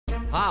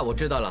啊，我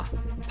知道了，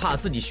怕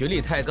自己学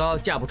历太高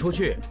嫁不出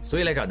去，所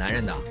以来找男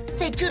人的。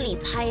在这里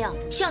拍呀，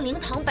像灵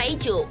堂摆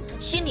酒，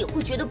心里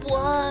会觉得不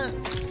安。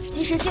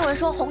即时新闻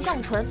说，洪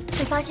向纯被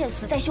发现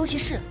死在休息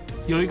室。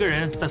有一个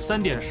人在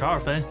3点12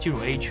分进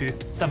入 A 区，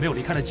但没有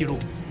离开的记录。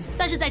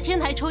但是在天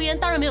台抽烟，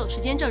当然没有时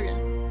间证人，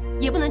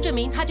也不能证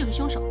明他就是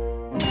凶手。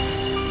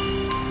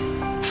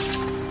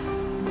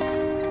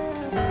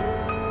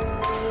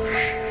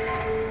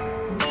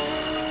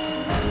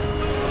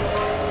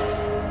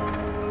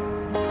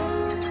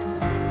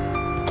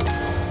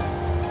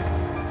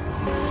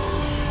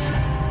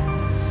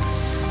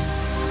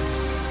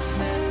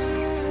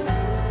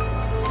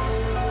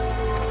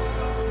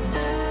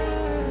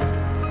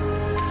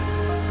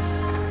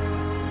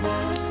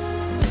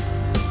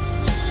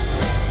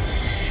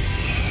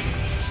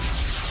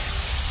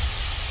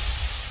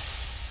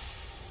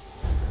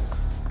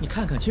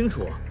 看看清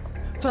楚，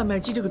贩卖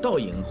机这个倒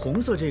影，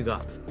红色这个，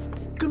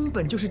根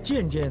本就是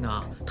健健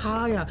呐！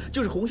他呀，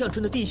就是洪向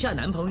纯的地下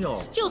男朋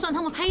友。就算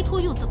他们拍拖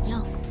又怎么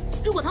样？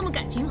如果他们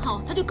感情好，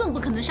他就更不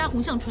可能杀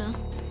洪向纯。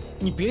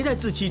你别再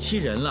自欺欺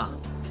人了。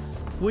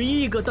唯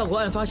一一个到过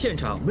案发现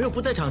场没有不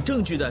在场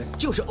证据的，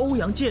就是欧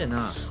阳健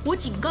啊！我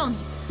警告你，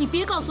你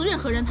别告诉任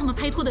何人他们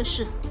拍拖的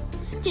事。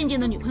健健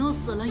的女朋友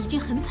死了，已经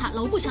很惨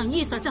了，我不想一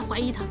Sir 再怀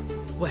疑他。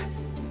喂，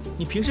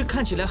你平时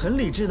看起来很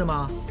理智的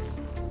吗？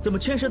 怎么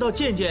牵涉到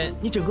健健，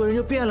你整个人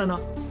就变了呢？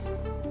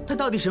他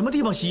到底什么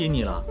地方吸引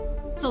你了？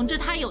总之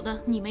他有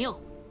的你没有。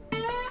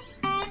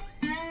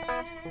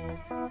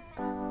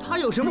他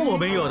有什么我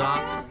没有的？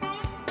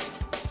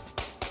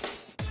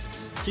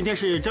今天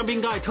是张斌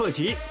盖特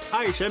辑，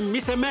爱神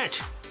Miss and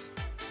Match。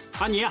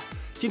安妮啊，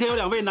今天有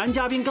2位男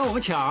嘉宾跟我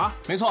们抢啊。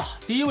没错，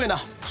第一位呢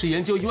是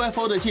研究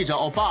UFO 的记者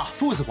欧巴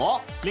傅子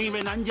博，另一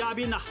位男嘉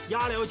宾呢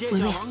压了街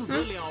小王子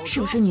了。是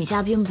不是女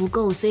嘉宾不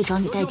够，所以找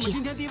你代替？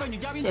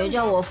谁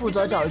叫我负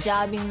责找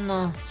嘉宾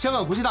呢？香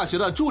港国际大学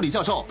的助理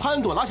教授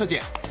潘朵拉小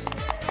姐。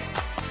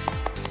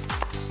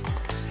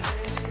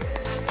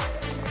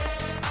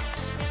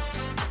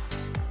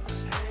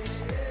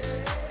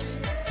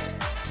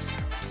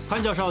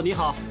潘教授你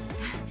好。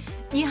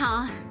你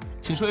好。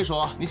请说一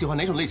说你喜欢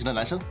哪种类型的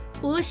男生？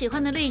我喜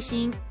欢的类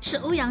型是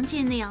欧阳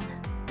健那样的。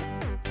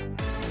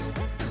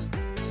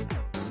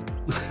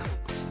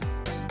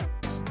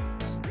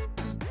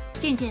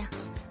健健，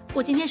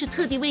我今天是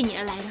特地为你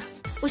而来的。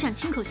我想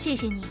亲口谢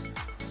谢你，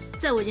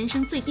在我人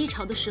生最低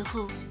潮的时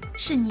候，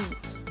是你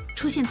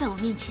出现在我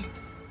面前。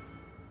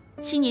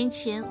7年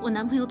前，我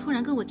男朋友突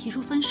然跟我提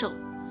出分手，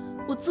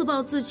我自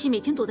暴自弃，每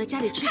天躲在家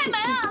里吃薯片。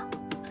开门啊！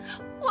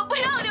我不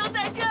要留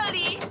在这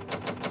里。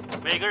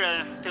每个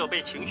人都有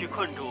被情绪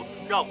困住、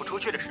绕不出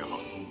去的时候，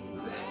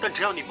但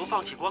只要你不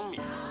放弃光明，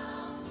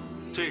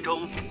最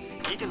终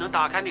一定能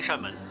打开那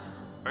扇门，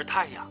而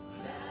太阳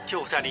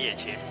就在你眼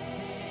前。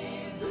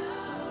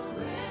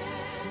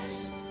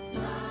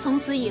从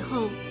此以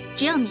后，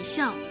只要你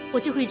笑，我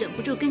就会忍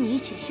不住跟你一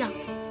起笑。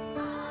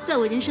在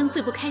我人生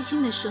最不开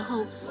心的时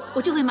候，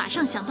我就会马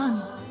上想到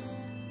你。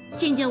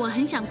渐渐，我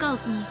很想告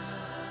诉你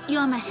 ，You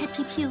are my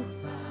happy pill。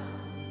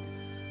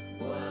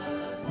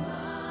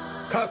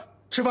看，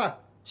吃饭，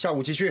下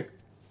午继续。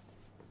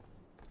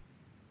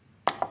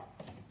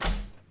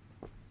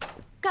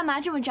干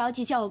嘛这么着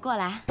急叫我过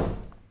来？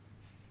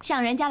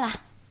想人家了？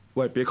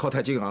喂，别靠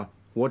太近啊！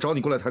我找你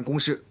过来谈公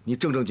事，你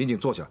正正经经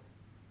坐下。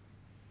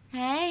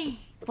哎，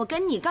我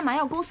跟你干嘛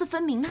要公私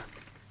分明呢？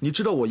你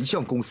知道我一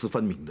向公私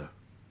分明的。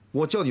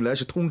我叫你来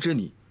是通知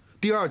你，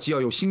第2季要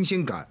有新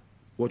鲜感，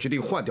我决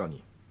定换掉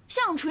你。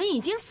向纯已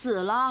经死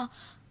了，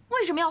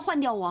为什么要换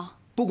掉我？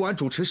不管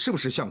主持是不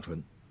是向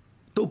纯，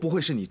都不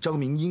会是你张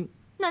明英。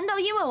难道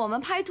因为我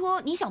们拍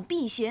拖，你想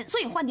避嫌，所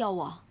以换掉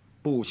我？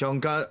不相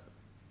干，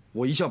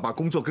我一向把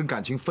工作跟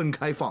感情分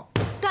开放。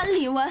甘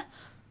李文，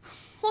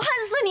我恨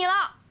死你了！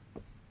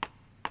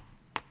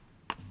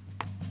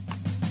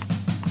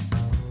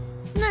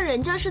那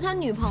人家是他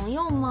女朋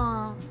友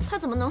吗？他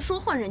怎么能说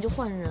换人就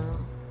换人啊？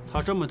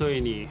他这么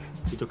对你，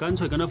你就干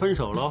脆跟他分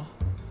手喽，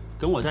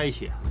跟我在一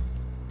起。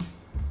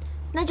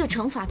那就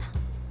惩罚他，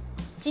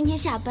今天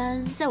下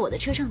班在我的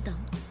车上等。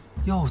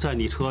又在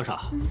你车上，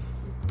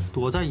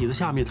躲在椅子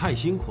下面太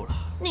辛苦了。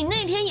你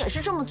那天也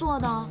是这么做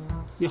的。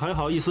你还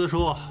好意思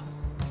说，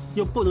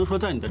又不能说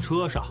在你的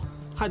车上，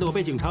害得我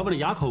被警察问得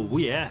哑口无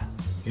言。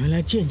原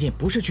来渐渐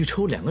不是去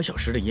抽2个小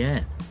时的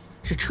烟，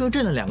是车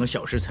震了2个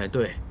小时才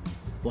对。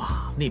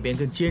哇，那边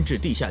跟监制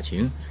地下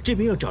情，这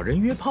边又找人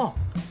约炮，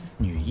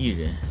女艺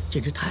人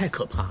简直太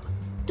可怕了。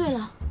对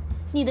了，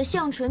你的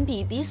向纯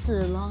比比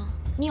死了，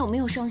你有没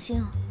有伤心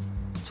啊？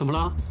怎么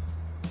了？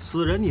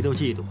死人你都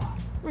嫉妒啊？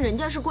人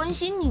家是关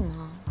心你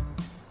嘛。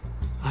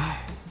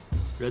唉，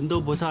人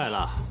都不在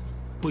了，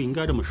不应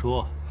该这么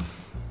说。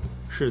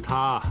是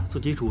他自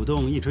己主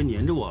动一直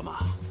黏着我嘛，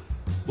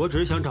我只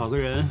是想找个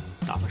人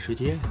打发时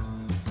间。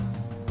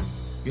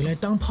原来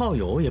当炮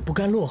友也不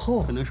甘落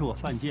后，可能是我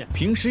犯贱。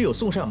平时有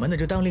送上门的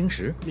就当零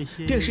食。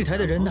电视台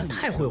的人呢，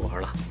太会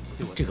玩了。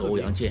这个欧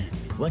阳健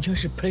完全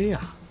是胚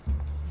啊！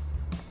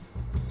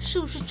是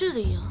不是这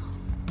里呀？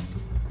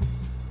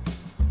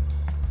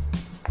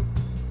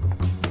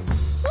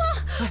哇！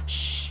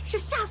嘘，这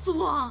吓死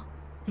我！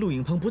录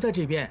影棚不在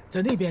这边，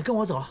在那边，跟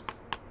我走。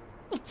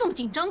你这么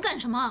紧张干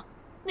什么？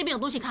那边有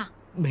东西看。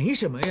没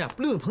什么呀，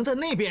录影棚在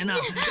那边呢。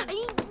哎呀！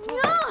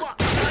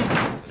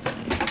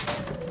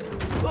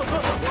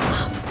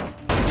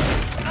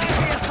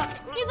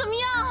你怎么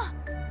样？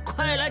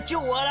快来救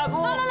我，老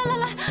公！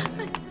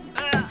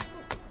来！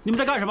你们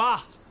在干什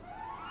么？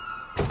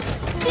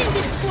静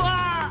静！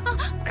哇！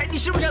哎，你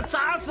是不是想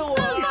砸死我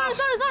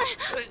 ？Sorry。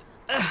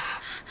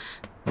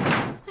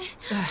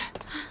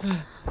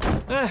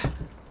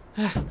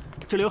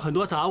这里有很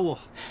多杂物，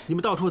你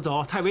们到处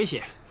走太危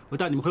险，我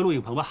带你们回录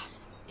影棚吧。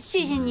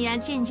谢谢你啊，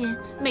健健，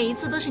每一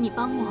次都是你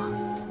帮我。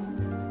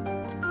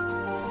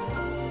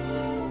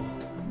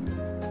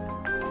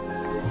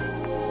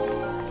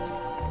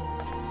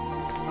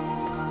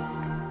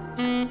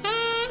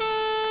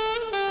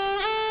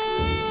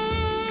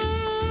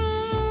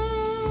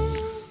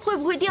会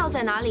不会掉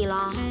在哪里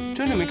了？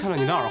真的没看到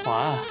你的耳环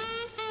啊！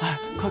哎，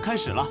快开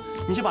始了，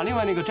你就把另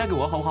外那个摘给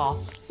我好不好？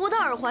我的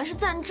耳环是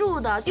赞助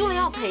的，丢了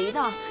要赔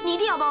的，你一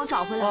定要帮我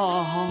找回来。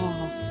哦，好。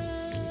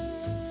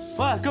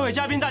喂，各位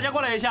嘉宾，大家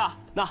过来一下。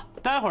那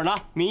待会儿呢，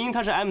明英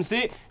她是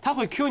MC， 她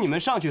会 Q 你们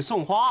上去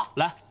送花。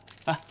来，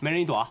每人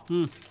一朵啊。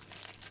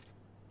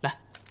来。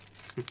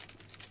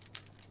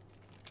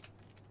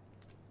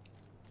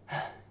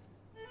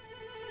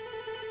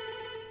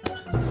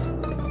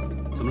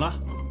怎么了？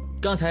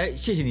刚才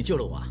谢谢你救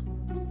了我。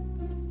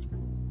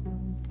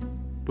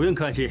不用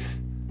客气。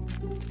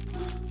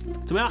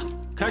怎么样？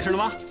开始了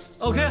吗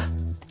 ？OK，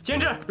 监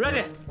制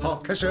ready。好，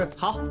开始。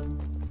好。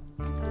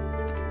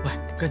喂，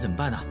该怎么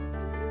办呢？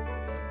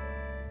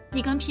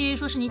你跟 PA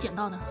说是你捡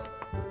到的。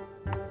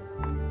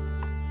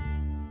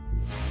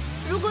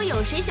如果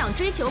有谁想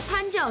追求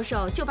潘教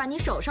授，就把你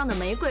手上的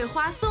玫瑰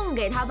花送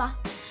给他吧。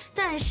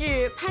但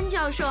是潘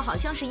教授好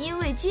像是因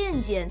为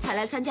健健才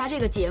来参加这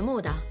个节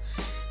目的，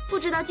不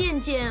知道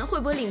健健会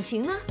不会领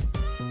情呢？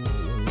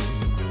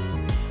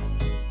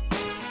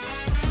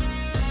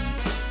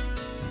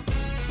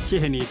谢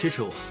谢你支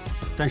持我，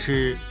但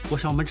是我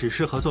想我们只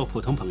适合做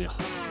普通朋友。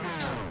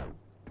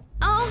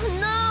Oh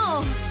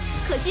no！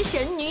 可惜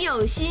神女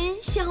有心，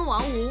襄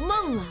王无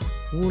梦啊。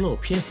屋漏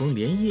偏逢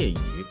连夜雨，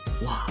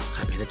哇，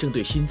还被他针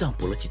对心脏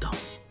补了几刀。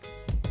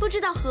不知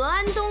道何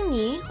安东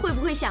尼会不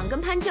会想跟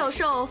潘教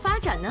授发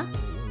展呢？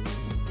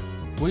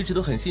我一直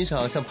都很欣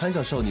赏像潘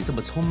教授你这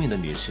么聪明的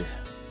女士，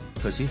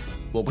可惜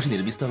我不是你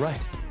的 Mr. Right。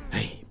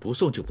哎，不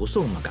送就不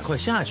送嘛，赶快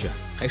下去啊！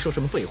还说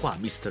什么废话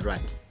 ，Mr. Right。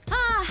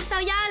啊，到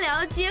鸭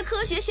寮接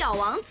科学小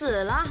王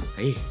子了。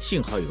哎，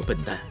幸好有个笨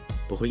蛋，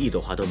不会一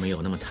朵花都没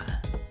有那么惨。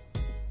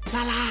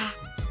拉拉，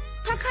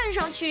他看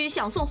上去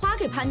想送花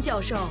给潘教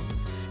授，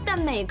但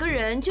每个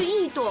人就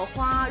一朵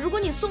花，如果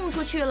你送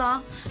出去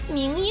了，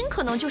明英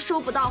可能就收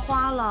不到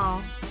花了，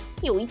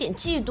有一点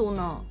嫉妒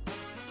呢。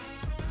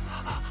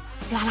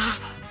拉拉，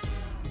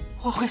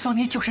我会送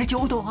你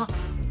99朵。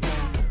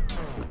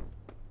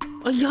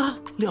哎呀，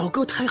了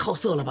哥太好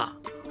色了吧！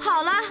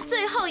好了，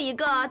最后一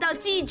个到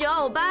记者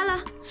欧巴了。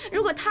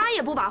如果他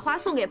也不把花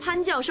送给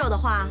潘教授的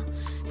话，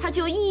他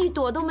就一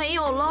朵都没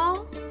有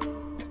喽。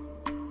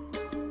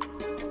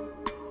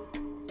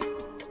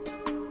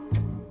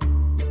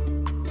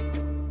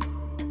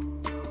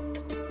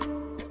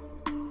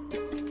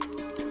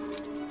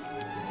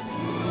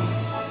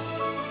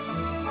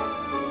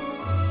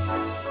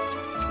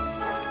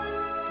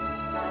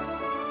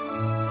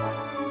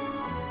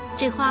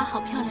这花好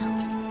漂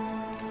亮。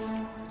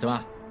怎么，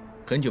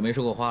很久没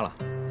收过花了？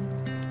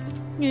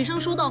女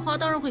生收到花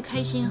当然会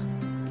开心啊！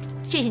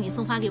谢谢你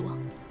送花给我。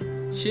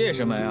谢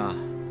什么呀？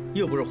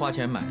又不是花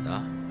钱买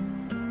的。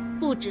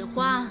不止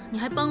花，你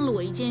还帮了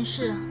我一件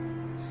事。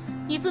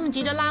你这么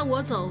急着拉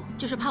我走，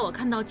就是怕我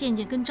看到健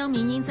健跟张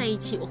明英在一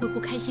起，我会不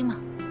开心吗？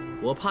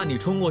我怕你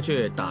冲过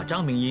去打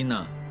张明英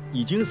呢，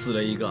已经死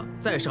了一个，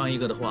再伤一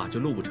个的话就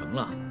录不成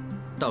了，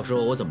到时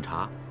候我怎么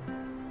查？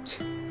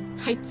切，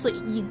还嘴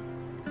硬。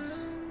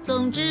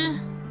总之，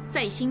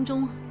在心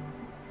中。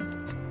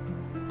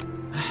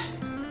唉，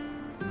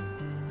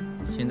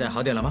现在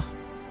好点了吗？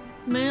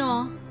没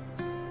有，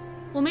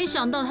我没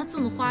想到他这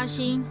么花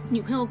心，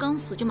女朋友刚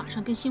死就马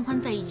上跟新欢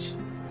在一起。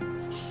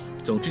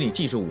总之，你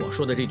记住我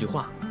说的这句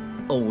话：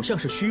偶像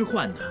是虚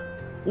幻的，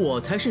我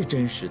才是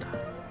真实的。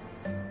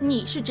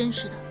你是真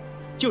实的，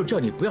就叫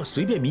你不要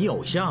随便迷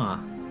偶像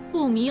啊！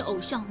不迷偶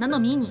像，难道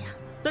迷你啊？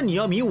但你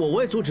要迷我，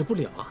我也阻止不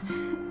了啊。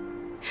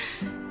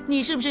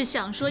你是不是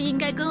想说应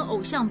该跟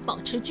偶像保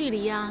持距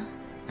离呀？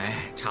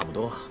哎，差不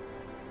多。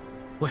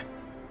喂，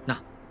那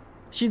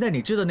现在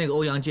你知道那个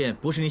欧阳健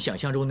不是你想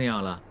象中那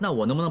样了，那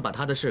我能不能把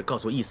他的事告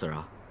诉易 Sir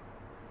啊？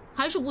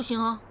还是不行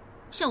啊，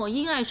像我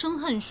因爱生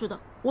恨似的，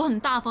我很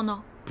大方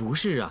的。不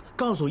是啊，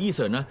告诉易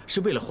Sir 呢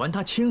是为了还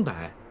他清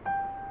白。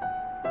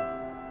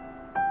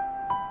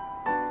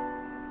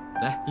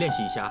来练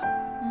习一下。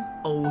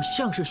偶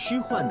像是虚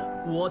幻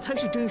的，我才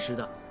是真实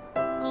的。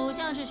偶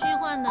像是虚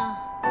幻的，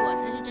我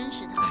才是真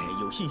实的。哎，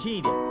有信心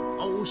一点。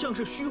偶像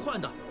是虚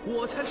幻的，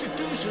我才是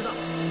真实的。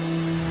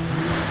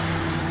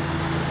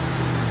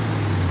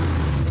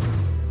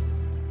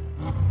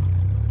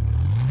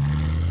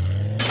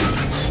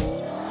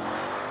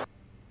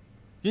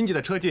英姐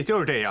的车技就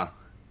是这样，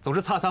总是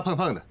擦擦碰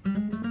碰的。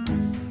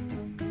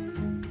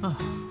啊，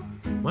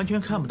完全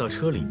看不到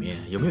车里面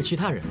有没有其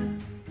他人。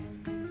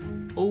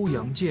欧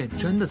阳健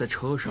真的在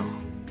车上？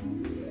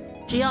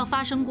只要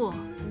发生过，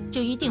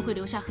就一定会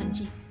留下痕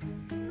迹。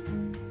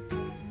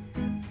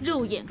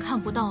肉眼看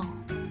不到，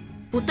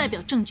不代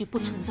表证据不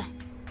存在。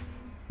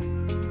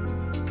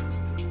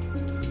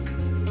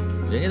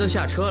人家都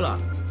下车了，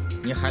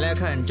你还来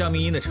看张明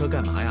英的车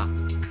干嘛呀？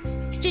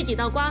这几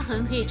道刮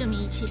痕可以证明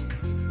一切。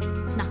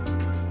那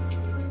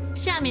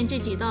下面这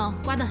几道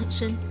刮得很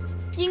深，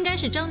应该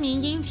是张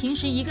明英平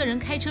时一个人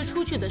开车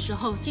出去的时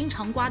候经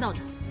常刮到的。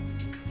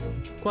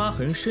刮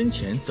痕深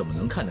浅怎么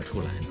能看得出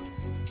来呢？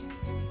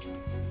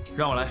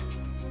让我来。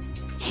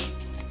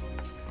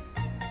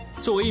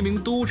作为一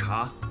名督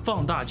察，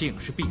放大镜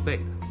是必备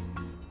的。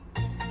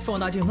放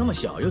大镜那么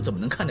小，又怎么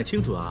能看得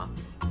清楚啊？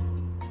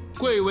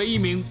贵为一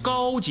名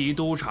高级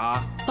督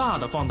察，大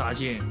的放大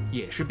镜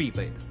也是必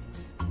备的。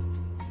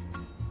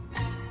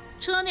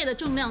车内的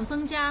重量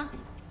增加，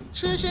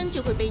车身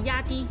就会被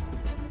压低。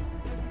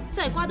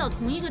再刮到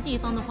同一个地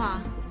方的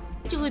话，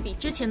就会比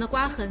之前的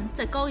刮痕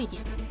再高一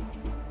点。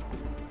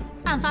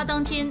案发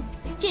当天，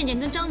健健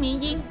跟张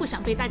明英不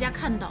想被大家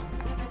看到，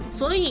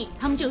所以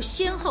他们就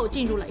先后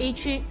进入了 A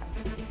区，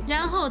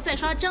然后再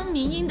刷张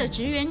明英的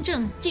职员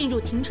证进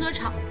入停车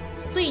场，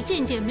所以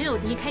健健没有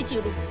离开记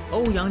录。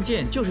欧阳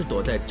健就是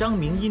躲在张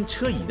明英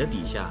车椅的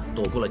底下，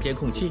躲过了监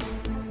控器，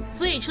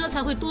所以车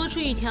才会多出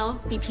一条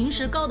比平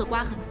时高的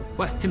刮痕。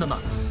喂，听等等，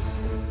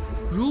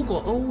如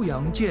果欧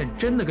阳健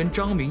真的跟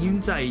张明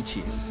英在一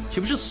起，岂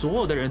不是所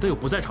有的人都有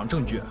不在场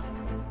证据啊？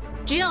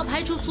只要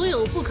排除所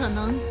有不可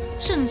能，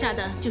剩下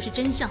的就是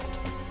真相。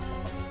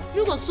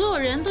如果所有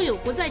人都有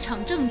不在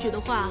场证据的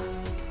话，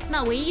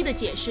那唯一的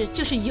解释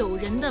就是有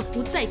人的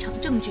不在场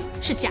证据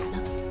是假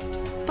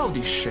的。到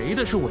底谁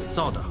的是伪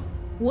造的？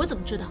我怎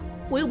么知道？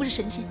我又不是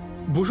神仙。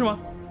不是吗？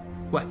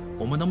喂，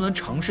我们能不能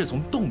尝试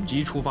从动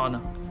机出发呢？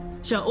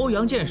像欧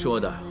阳健说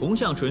的，洪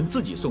向纯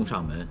自己送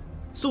上门，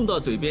送到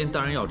嘴边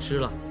当然要吃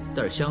了，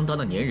但是相当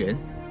的粘人。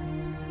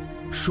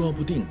说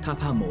不定他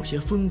怕某些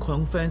疯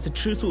狂 fans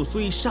吃醋，所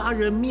以杀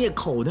人灭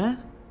口呢。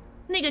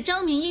那个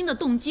张明英的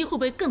动机会不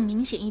会更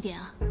明显一点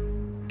啊？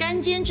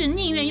干监制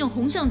宁愿用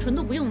洪向纯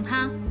都不用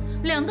他，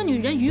两个女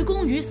人于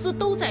公于私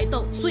都在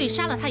斗，所以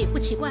杀了他也不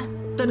奇怪。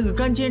但那个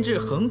干监制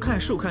横看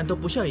竖看都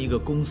不像一个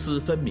公私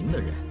分明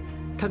的人，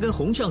他跟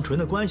洪向纯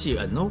的关系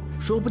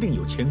说不定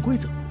有潜规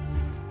则。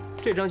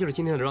这张就是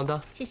今天的账单，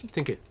谢谢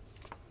 ，Thank you。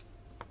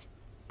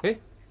哎，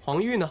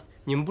黄玉呢？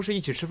你们不是一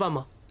起吃饭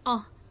吗？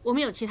哦，我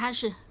们有其他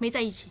事，没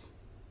在一起。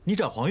你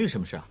找黄玉什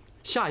么事啊？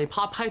下一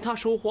趴拍他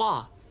收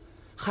花，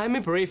还没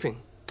briefing，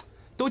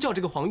 都叫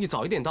这个黄玉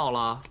早一点到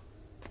了。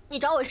你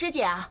找我师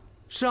姐啊？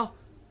是啊。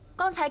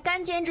刚才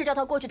甘监制叫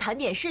他过去谈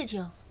点事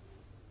情。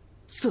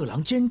色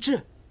狼监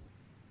制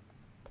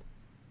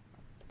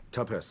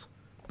Tapas，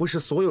 不是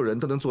所有人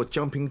都能做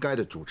Jumping Guy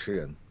的主持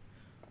人，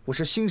我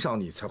是欣赏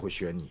你才会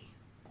选你。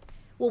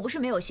我不是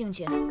没有兴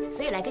趣，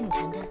所以来跟你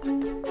谈谈。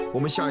我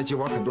们下一集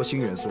玩很多新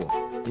元素，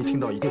你听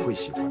到一定会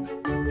喜欢的。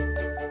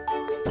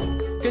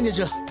甘监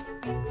制，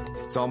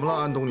怎么了，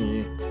安东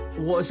尼？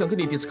我想跟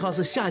你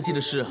discuss 下季的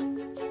事。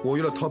我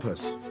约了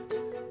Tapas。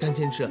甘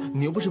监制，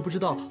你又不是不知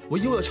道，我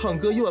又要唱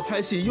歌，又要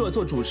拍戏，又要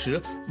做主持，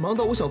忙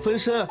到我想分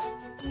身。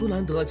多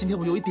难得今天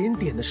我有一点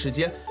点的时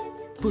间，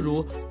不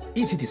如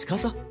一起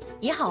discuss 啊？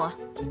也好啊。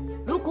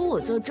如果我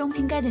做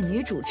Jumping Guy的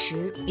女主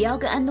持，也要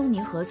跟安东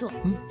尼合作，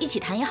一起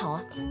谈也好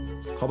啊。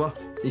好吧，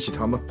一起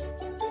谈吧。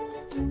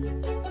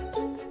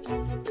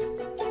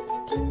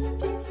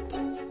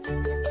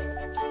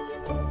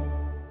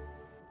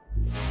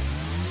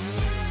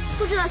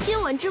不知道新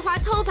闻之花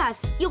Topaz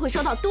又会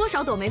收到多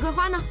少朵玫瑰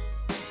花呢？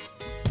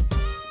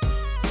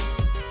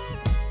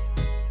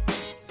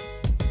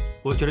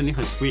我觉得你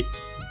很 sweet，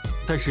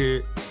 但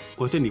是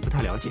我对你不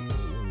太了解。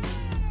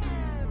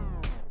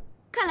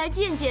看来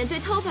健健对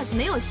Topaz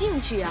没有兴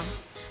趣啊，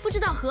不知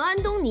道何安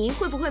东尼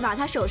会不会把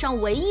他手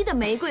上唯一的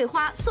玫瑰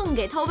花送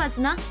给 Topaz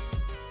呢？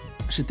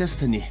是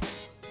Destiny，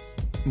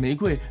 玫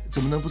瑰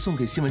怎么能不送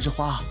给新闻之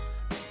花啊？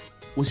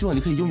我希望你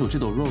可以拥有这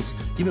朵 rose，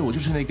 因为我就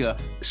是那个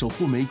守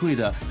护玫瑰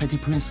的 Petty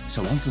Prince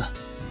小王子。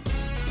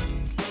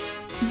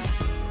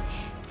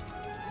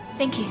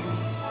Thank you。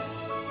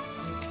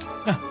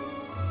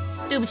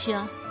对不起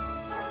啊，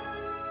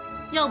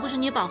要不是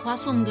你把花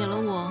送给了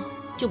我，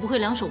就不会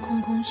两手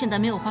空空，现在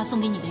没有花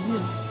送给你的玉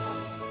了。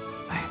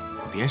哎，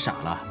别傻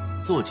了，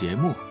做节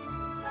目，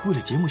为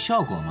了节目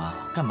效果嘛，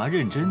干嘛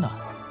认真呢？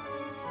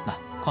那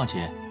况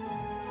且，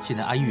现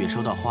在阿玉也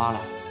收到花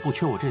了，不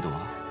缺我这朵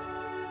啊。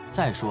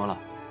再说了，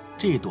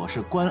这朵是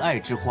关爱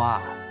之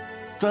花，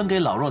专给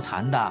老弱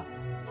残的。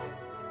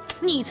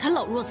你才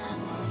老弱残，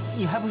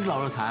你还不是老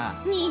弱残？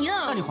你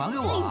呀，那你还给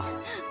我啊！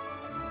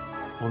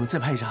我们再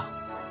拍一张。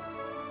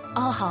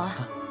哦，好啊。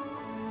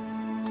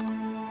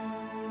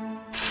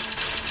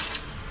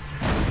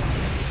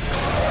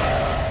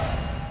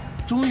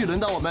终于轮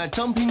到我们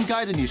Jumping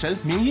Guy 的女神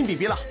鸣茵比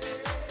比了。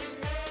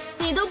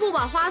你都不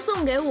把花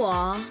送给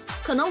我，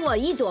可能我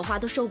一朵花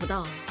都收不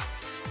到。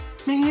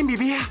鸣茵比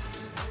比，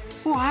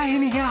我爱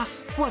你呀！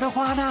我的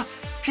花呢，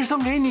是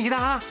送给你的。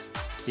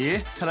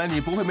咦，看来你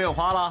不会没有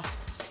花了。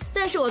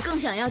但是我更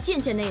想要见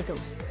见那朵。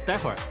待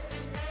会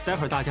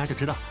儿大家就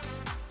知道了。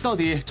到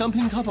底张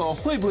拼 couple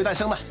会不会诞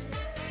生呢？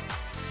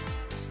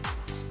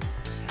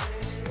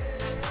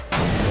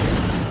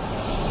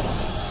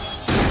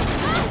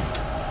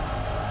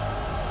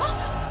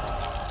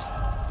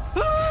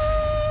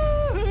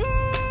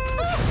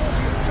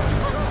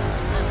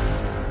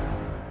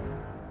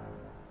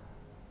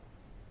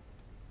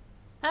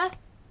哎，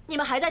你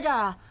们还在这儿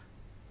啊？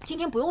今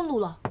天不用录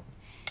了。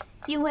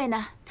因为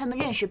呢，他们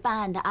认识办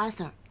案的阿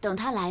Sir， 等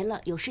他来了，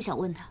有事想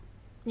问他。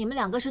你们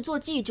两个是做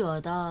记者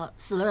的，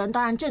死了人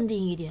当然镇定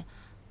一点。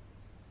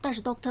但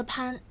是 Dr.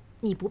 潘，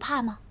你不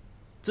怕吗？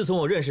自从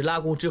我认识拉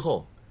姑之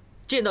后，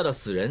见到的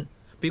死人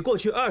比过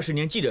去20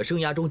年记者生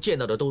涯中见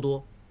到的都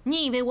多。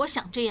你以为我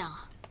想这样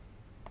啊？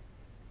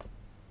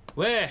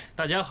喂，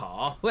大家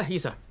好。喂，易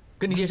Sir，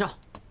 跟你介绍，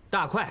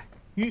大块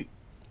玉。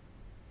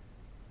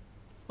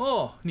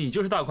哦，你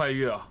就是大块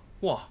玉啊！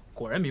哇，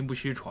果然名不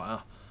虚传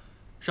啊！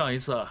上一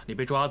次你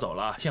被抓走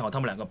了，幸好他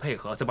们两个配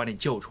合，才把你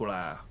救出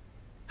来。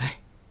哎，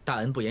大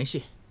恩不言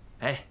谢。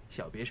哎，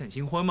小别胜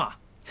新婚嘛。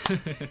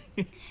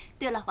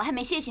对了，我还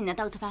没谢谢你呢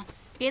，Dr. 潘。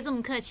别这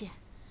么客气。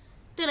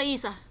对了，易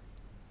Sir，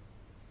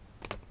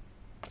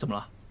 怎么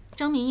了？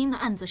张明英的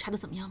案子查得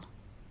怎么样了？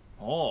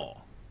哦，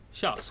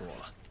吓死我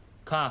了！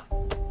看，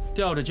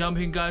吊着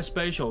Jumping Guy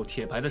Special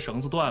铁牌的绳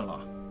子断了，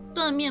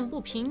断面不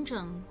平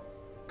整，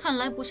看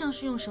来不像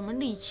是用什么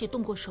利器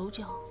动过手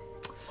脚。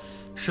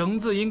绳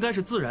子应该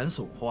是自然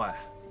损坏，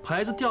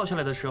牌子掉下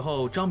来的时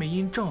候，张明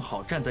英正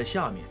好站在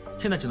下面，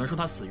现在只能说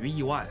他死于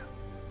意外啊。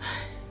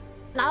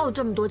哪有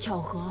这么多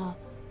巧合啊？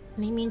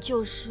明明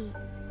就是……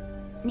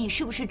你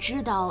是不是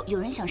知道有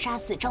人想杀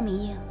死张明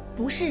英？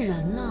不是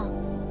人呢，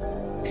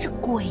是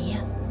鬼呀！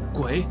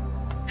鬼？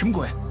什么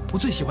鬼？我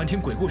最喜欢听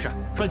鬼故事，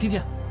说来听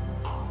听。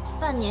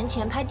半年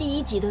前拍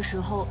第1集的时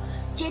候，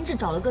监制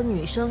找了个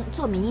女生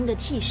做明英的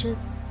替身，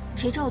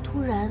谁知道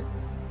突然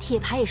铁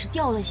牌也是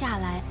掉了下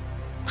来，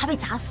她被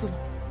砸死了。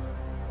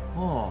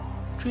哦，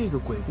这个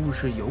鬼故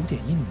事有点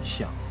印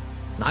象。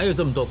哪有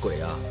这么多鬼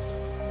啊？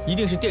一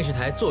定是电视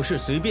台做事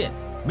随便，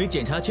没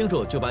检查清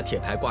楚就把铁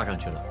牌挂上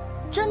去了。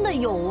真的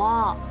有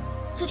啊！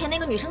之前那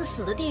个女生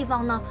死的地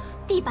方呢，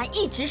地板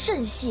一直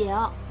渗血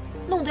啊，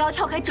弄得要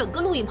撬开整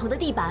个录影棚的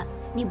地板。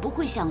你不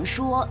会想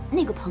说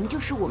那个棚就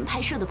是我们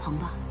拍摄的棚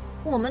吧？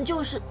我们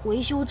就是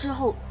维修之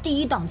后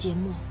第1档节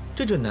目。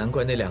这就难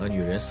怪那2个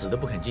女人死都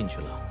不肯进去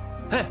了。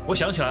嘿，我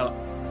想起来了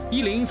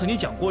，101曾经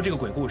讲过这个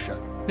鬼故事。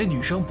那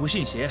女生不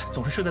信邪，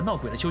总是睡在闹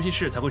鬼的休息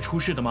室才会出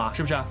事的嘛，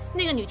是不是？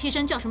那个女替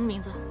身叫什么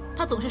名字？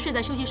她总是睡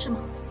在休息室吗？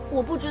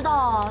我不知道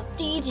啊，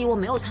第1集我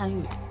没有参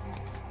与。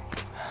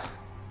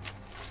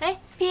哎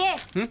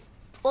 ，PA，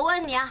 我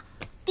问你啊，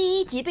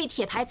第1集被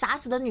铁牌砸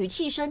死的女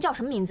替身叫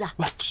什么名字啊？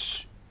喂，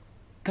嘘，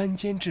甘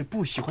监制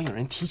不喜欢有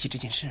人提起这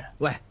件事。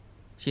喂，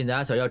现在阿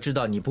Sir 要知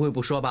道，你不会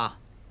不说吧？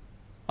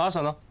阿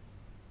Sir 呢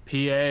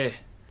 ？PA。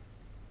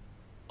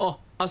哦，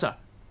阿 Sir，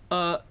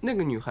那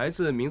个女孩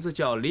子名字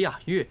叫李雅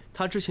悦，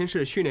她之前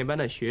是训练班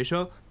的学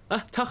生，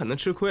她很能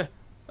吃亏，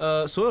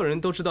所有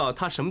人都知道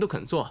她什么都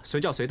肯做，随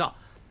叫随到，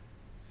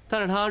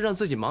但是她让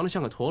自己忙得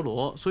像个陀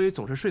螺，所以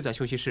总是睡在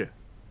休息室。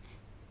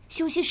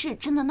休息室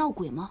真的闹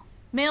鬼吗？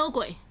没有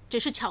鬼，只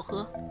是巧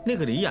合。那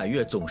个李雅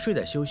悦总睡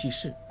在休息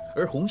室，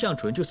而洪向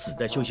纯就死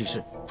在休息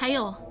室。还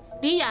有，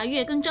李雅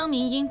悦跟张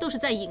明英都是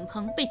在影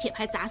棚被铁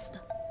牌砸死的。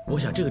我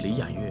想这个李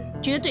雅悦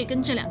绝对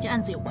跟这2件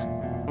案子有关。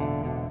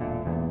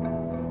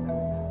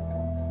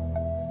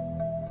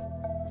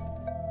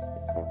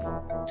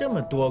这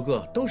么多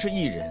个都是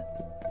艺人，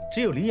只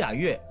有李雅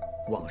悦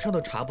网上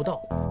都查不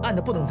到，暗的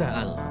不能再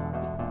暗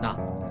了。那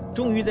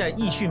终于在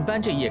艺训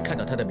班这页看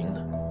到他的名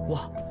字，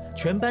哇，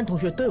全班同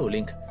学都有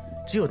link，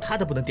 只有他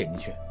的不能点进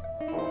去。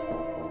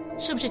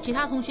是不是其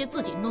他同学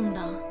自己弄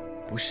的？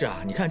不是啊，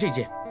你看这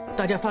届，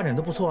大家发展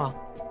都不错啊。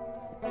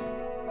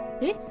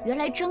哎，原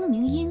来张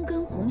明英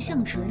跟洪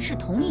向纯是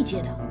同一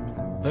届的。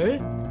哎，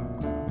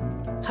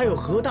还有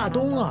何大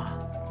东啊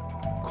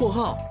（括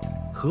号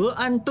何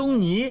安东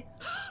尼）。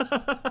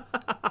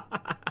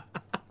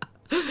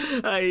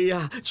哎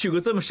呀，取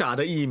个这么傻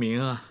的艺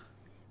名啊！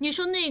你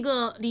说那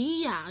个李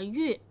雅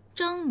悦、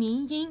张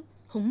明英、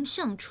洪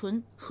向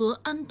纯、何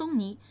安东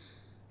尼，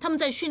他们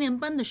在训练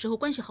班的时候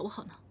关系好不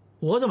好呢？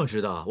我怎么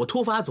知道？我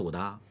突发组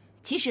的。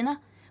其实呢，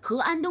何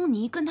安东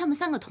尼跟他们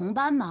3个同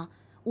班嘛，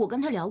我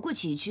跟他聊过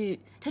几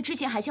句，他之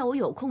前还叫我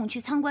有空去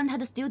参观他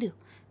的 studio，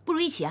 不如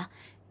一起啊，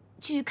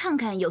去看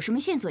看有什么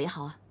线索也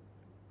好啊。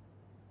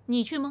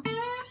你去吗？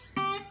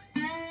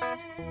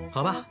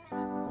好吧，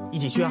一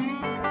起去啊。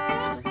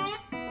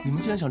你们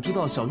竟然想知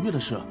道小月的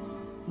事，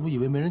我以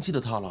为没人记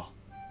得她了。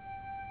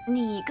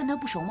你跟她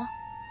不熟吗？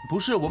不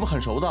是，我们很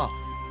熟的。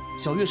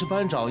小月是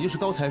班长，又是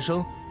高材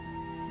生，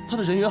她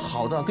的人缘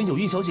好的跟有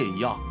印小姐一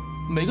样，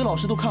每个老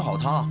师都看好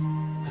她。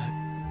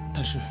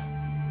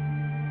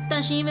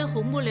但是因为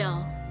红不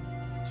了，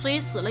所以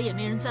死了也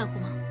没人在乎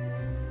吗？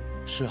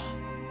是啊，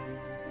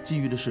际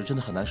遇的事真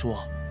的很难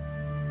说。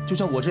就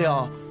像我这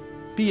样，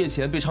毕业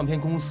前被唱片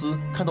公司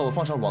看到我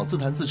放上网自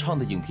弹自唱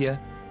的影片，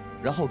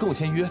然后跟我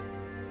签约。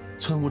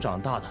村舞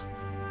长大的，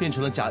变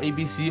成了假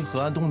ABC 何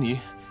安东尼，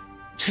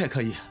这也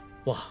可以？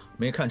哇，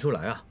没看出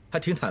来啊，还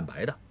挺坦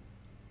白的。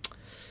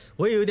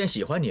我也有点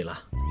喜欢你了。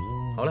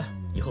好了，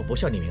以后不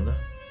叫你名字。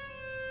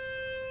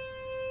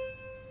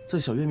在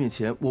小月面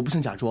前，我不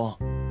想假装。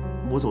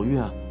我走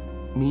月，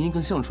明英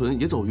跟向纯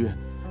也走月，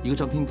一个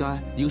张拼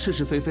该，一个是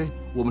是非非，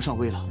我们上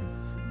位了。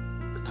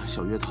但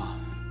小月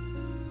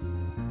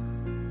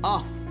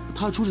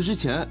她出事之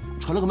前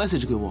传了个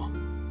message 给我。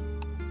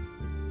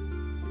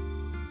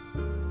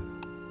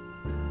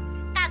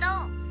大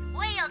东，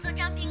我也要做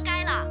张拼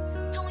该了，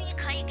终于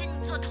可以跟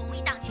你做同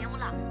一档节目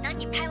了。等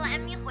你拍完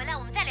MV 回来，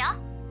我们再聊。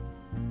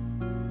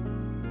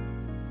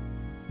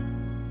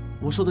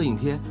我收到影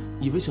片，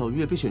以为小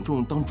月被选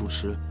中当主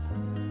持，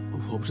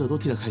我不知道多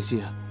替她开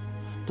心。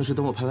但是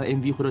等我拍完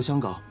MV 回到香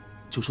港，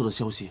就收到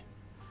消息，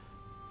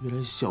原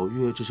来小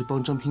月只是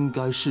帮张拼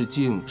该试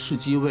镜、试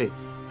机位、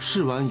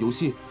试玩游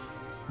戏，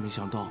没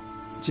想到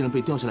竟然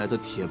被掉下来的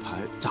铁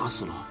牌砸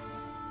死了。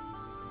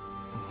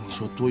你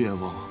说多冤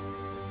枉啊！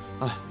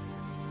哎，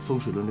风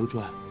水轮流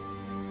转，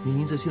明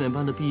英在训练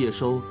班的毕业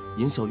收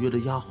演小月的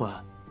丫鬟，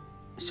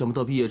想不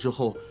到毕业之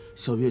后，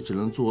小月只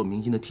能做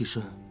明英的替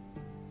身。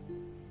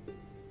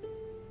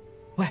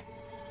喂，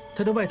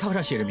他的外套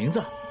上写着名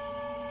字。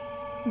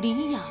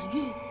李雅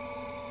悦。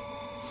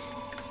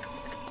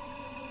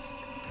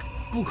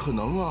不可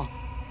能啊，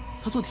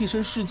他做替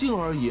身试镜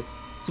而已，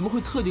怎么会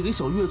特地给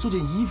小月做件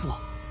衣服？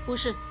不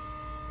是，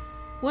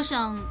我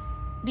想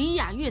李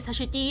雅悦才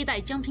是第一代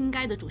江拼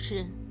该的主持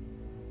人，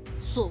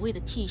所谓的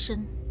替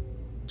身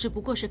只不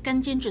过是干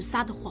监制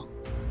撒的谎。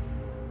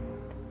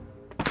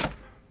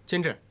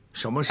监制，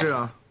什么事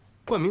啊？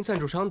冠名赞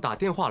助商打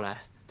电话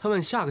来，他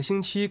问下个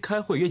星期开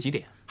会约几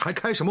点？还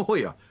开什么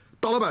会啊？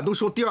大老板都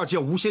说第二季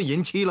要无限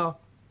延期了。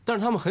但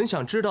是他们很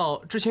想知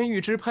道之前预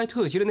支拍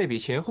特辑的那笔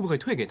钱会不会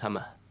退给他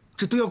们。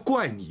这都要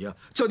怪你啊！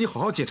叫你好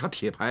好检查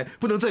铁牌，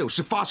不能再有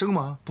事发生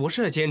吗？不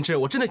是监制，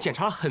我真的检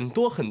查了很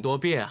多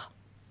遍啊！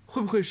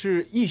会不会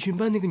是艺训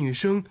班那个女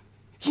生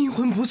阴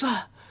魂不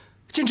散？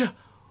监制，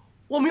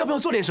我们要不要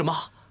做点什么？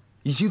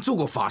已经做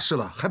过法事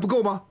了，还不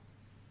够吗？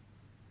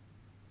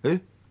哎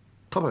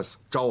 ，Tapas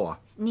找我啊？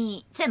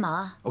你在忙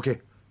啊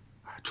 ？OK，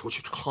 出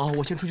去。好，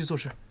我先出去做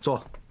事。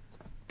坐。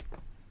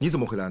你怎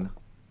么回来呢？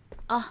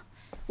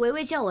维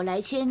维叫我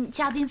来签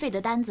嘉宾费的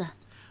单子。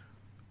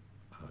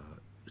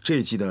这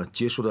一季呢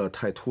结束的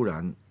太突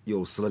然，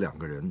又死了2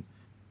个人，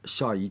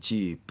下一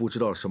季不知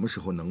道什么时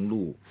候能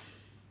录。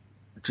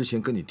之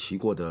前跟你提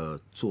过的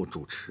做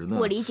主持呢？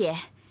我理解，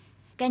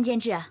甘监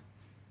制啊，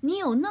你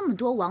有那么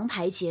多王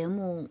牌节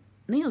目，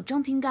没有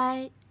张拼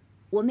该，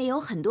我们也有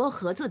很多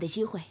合作的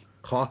机会。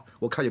好啊，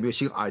我看有没有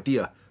新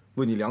idea，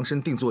 为你量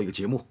身定做一个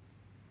节目。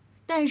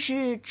但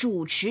是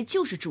主持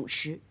就是主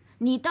持，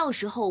你到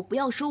时候不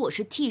要说我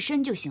是替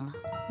身就行了。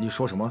你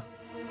说什么？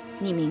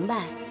你明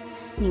白？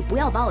你不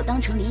要把我当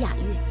成李雅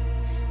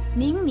悦，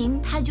明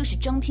明她就是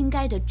张拼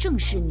该的正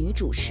式女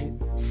主持，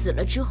死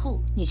了之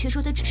后你却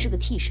说她只是个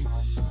替身。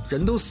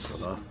人都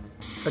死了，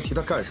还提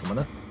她干什么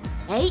呢？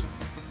哎，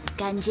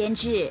甘监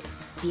制，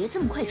别这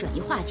么快转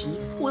移话题，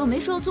我又没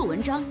说要做文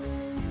章。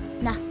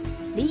那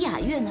李雅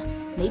悦呢？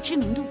没知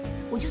名度，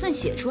我就算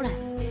写出来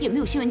也没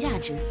有新闻价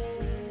值。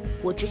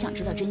我只想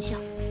知道真相。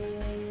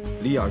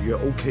李雅悦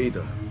OK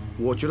的，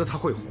我觉得她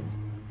会红。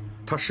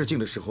她试镜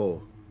的时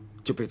候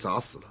就被砸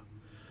死了。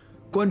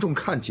观众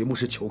看节目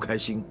是求开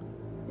心，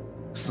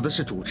死的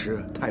是主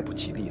持，太不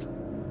吉利了；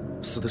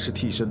死的是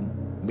替身，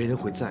没人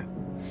会在乎。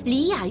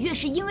李雅悦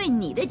是因为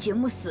你的节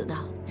目死的，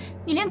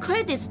你连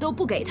credits 都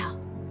不给他，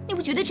你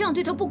不觉得这样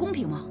对他不公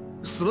平吗？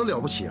死了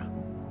了不起啊，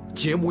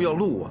节目要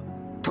录啊，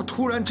他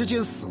突然之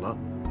间死了，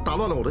打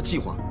乱了我的计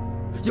划，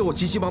要我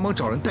急急忙忙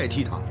找人代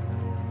替他。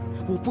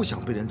我不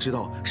想被人知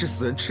道是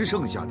死人吃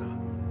剩下的，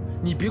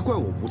你别怪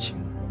我无情。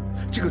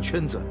这个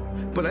圈子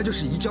本来就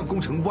是一将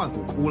功成万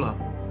骨枯了。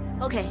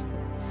OK。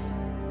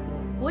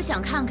我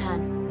想看看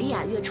李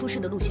雅悦出事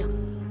的录像。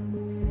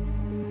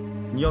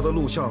你要的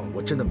录像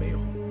我真的没有，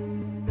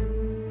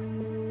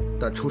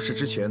但出事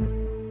之前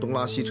东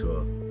拉西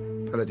扯，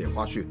拍了点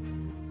花絮，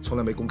从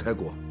来没公开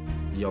过。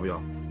你要不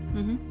要？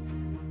嗯哼。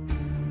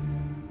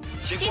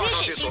今天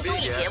是新综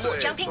艺节目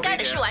张拼该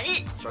的试玩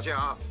日。小心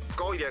啊，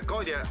高一点，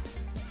高一点。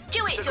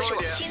这位就是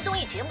我们新综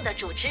艺节目的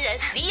主持人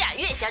李雅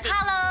悦小姐。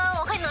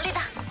Hello， 我会努力的。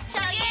小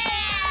月，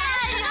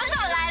你们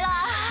早来了，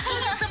给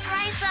你有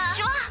surprise 啊！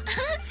什么？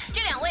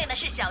这2位呢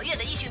是小月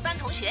的艺训班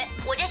同学，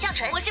我叫向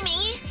纯，我是明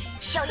一。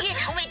小月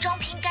成为张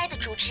拼该的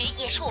主持，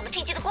也是我们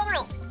这季的光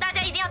荣。大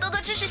家一定要多多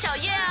支持小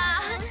月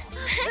啊！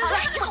好了，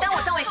不耽误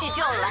3位叙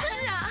旧了。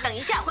等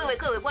一下会为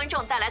各位观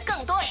众带来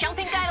更多张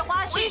拼该的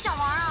花絮。我也想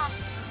玩啊，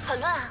很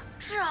乱啊。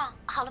是啊，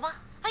好了吗？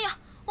哎呀，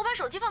我把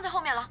手机放在后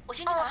面了，我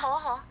先去拿。好啊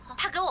好啊。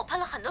他给我喷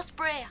了很多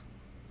spray 啊。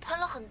喷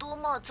了很多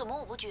吗？怎么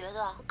我不觉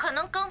得？可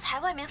能刚才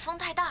外面风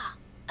太大。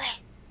哎，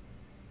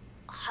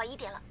好一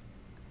点了。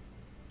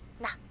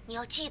那你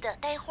要记得，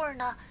待会儿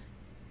呢，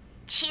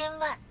千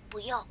万不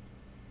要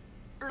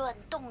乱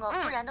动哦，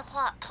不然的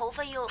话头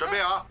发又……准备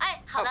啊！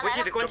哎，好的，回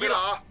机得关机了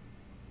啊！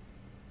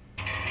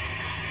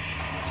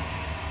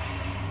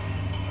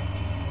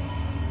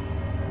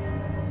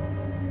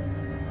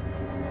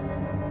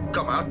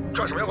干嘛？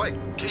转什么呀？喂，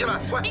停下来！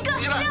喂，明哥，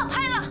停下来！不要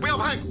拍了！不要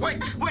拍！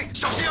喂，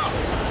小心啊！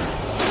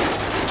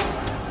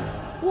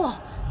哇，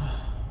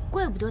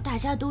怪不得大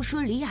家都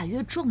说李雅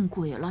悦撞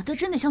鬼了，她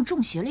真的像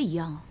中邪了一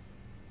样。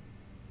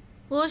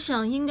我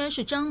想应该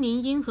是张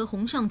明英和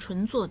洪向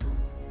纯做的。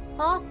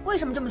啊？为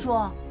什么这么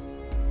说？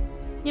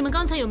你们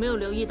刚才有没有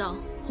留意到，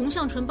洪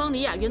向纯帮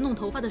李雅悦弄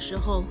头发的时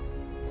候，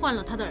换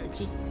了她的耳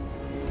机？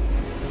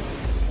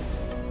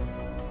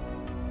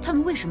他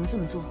们为什么这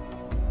么做？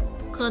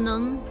可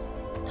能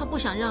他不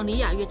想让李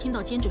雅悦听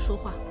到监制说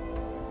话。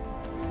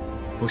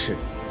不是，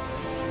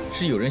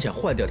是有人想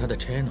换掉他的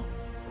channel。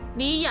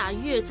李雅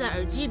悦在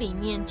耳机里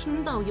面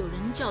听到有人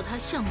叫他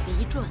象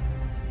鼻转，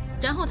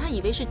然后他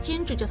以为是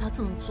监制叫他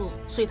这么做，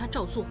所以他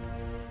照做。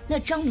那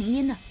张明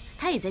英呢？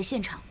他也在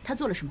现场，他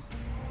做了什么？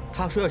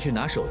他说要去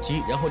拿手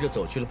机，然后就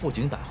走去了布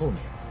景板后面。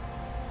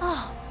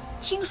啊，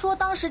听说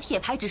当时铁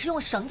牌只是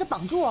用绳子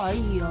绑住而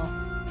已哦。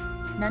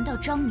难道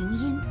张明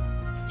英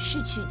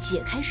是去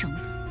解开绳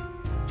子？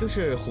就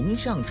是洪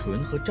向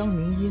纯和张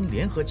明英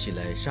联合起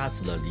来杀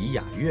死了李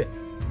雅悦，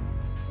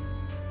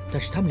但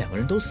是他们两个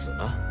人都死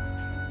了。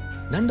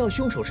难道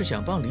凶手是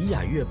想帮李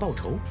雅悦报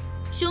仇？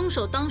凶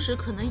手当时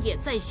可能也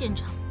在现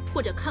场，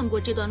或者看过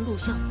这段录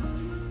像，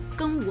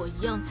跟我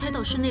一样猜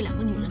到是那两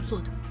个女人做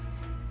的。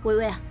薇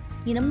薇啊，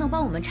你能不能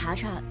帮我们查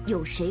查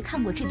有谁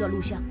看过这段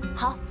录像？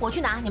好，我去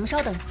拿，你们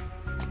稍等。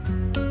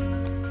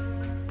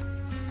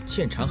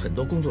现场很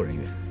多工作人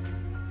员，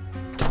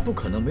不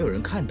可能没有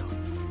人看到。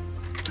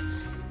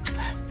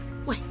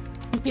喂，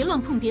你别乱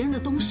碰别人的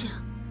东西啊！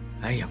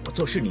哎呀，我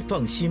做事你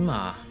放心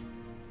嘛。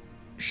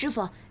师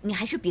傅，你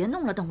还是别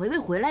弄了，等维维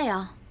回来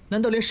呀。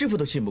难道连师傅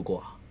都信不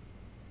过？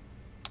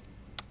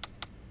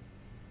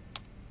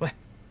喂，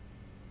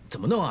怎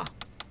么弄啊？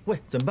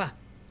喂，怎么办？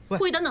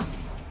喂，等等，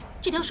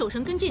这条手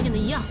绳跟健健的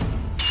一样。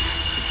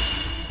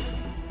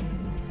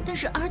但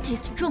是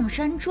artist 撞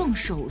衫撞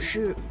首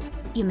饰，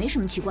也没什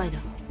么奇怪的。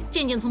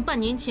健健从半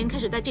年前开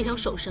始戴这条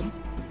手绳，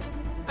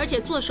而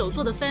且做手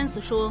作的 fans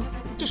说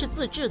这是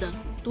自制的，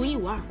独一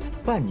无二。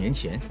半年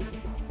前，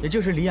也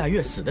就是李雅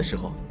悦死的时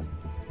候。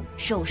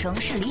手绳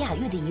是李雅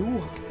悦的遗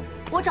物，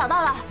我找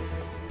到了，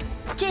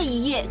这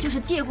一页就是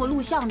借过录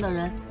像的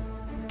人。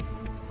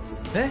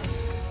哎，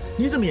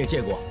你怎么也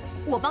借过？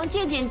我帮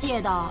健健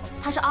借的，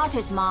他是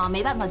artist 嘛，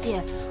没办法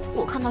借。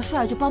我看他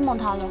帅就帮帮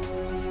他了。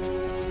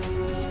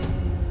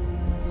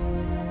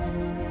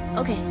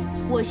OK，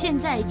 我现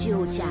在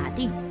就假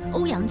定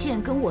欧阳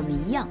健跟我们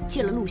一样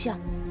借了录像，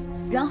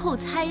然后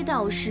猜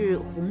到是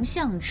洪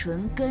向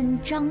纯跟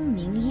张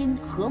明英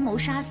合谋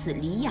杀死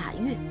李雅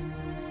悦。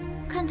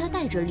看他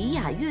带着李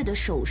雅悦的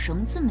手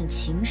绳这么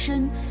情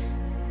深，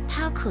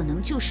他可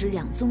能就是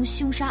两宗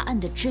凶杀案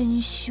的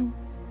真凶。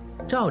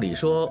照理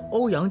说，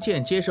欧阳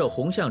健接受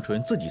洪向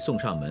纯自己送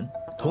上门，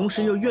同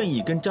时又愿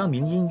意跟张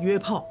明英约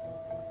炮，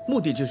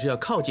目的就是要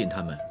靠近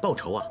他们报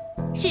仇啊。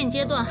现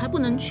阶段还不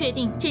能确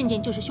定健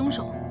健就是凶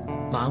手。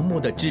盲目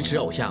的支持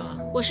偶像啊！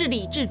我是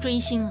理智追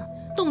星啊，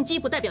动机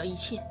不代表一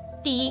切。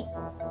第一，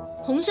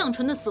洪向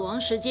纯的死亡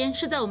时间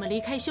是在我们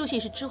离开休息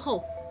室之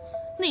后。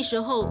那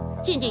时候，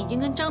健健已经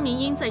跟张明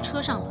英在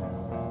车上了。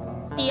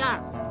第二，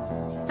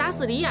砸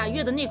死李雅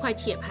悦的那块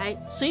铁牌，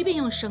随便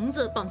用绳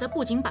子绑在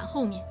布景板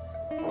后面，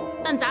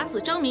但砸死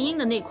张明英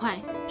的那块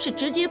是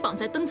直接绑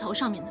在灯槽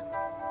上面的。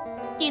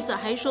第四，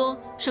还说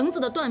绳子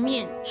的断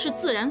面是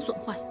自然损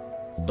坏。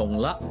懂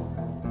了，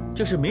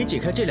就是没解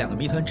开这两个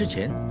谜团之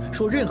前，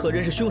说任何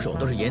人是凶手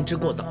都是言之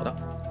过早的。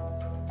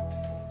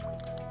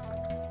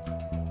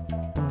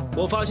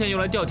我发现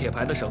用来吊铁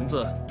牌的绳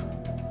子。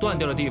断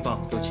掉的地方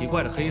有奇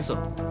怪的黑色，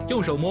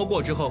用手摸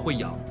过之后会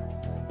痒。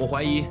我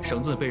怀疑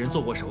绳子被人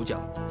做过手脚，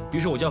于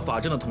是我叫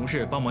法政的同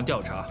事帮忙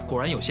调查，果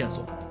然有线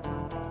索。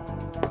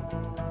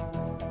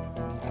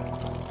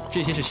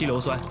这些是稀硫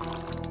酸，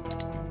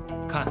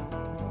看。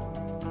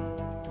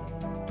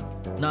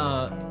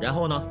那然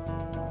后呢？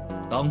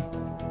等。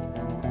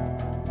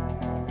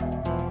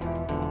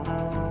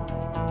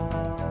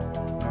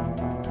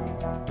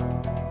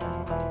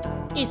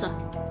意思，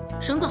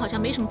绳子好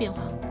像没什么变化。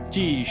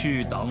继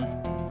续等。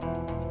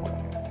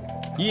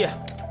1、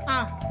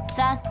2、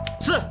3、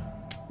4、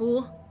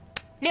 5、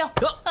6。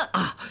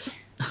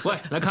喂，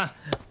来看。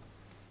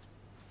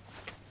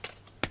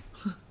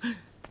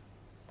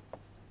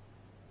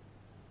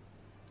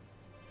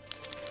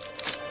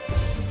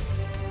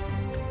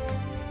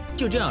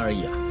就这样而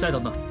已啊！再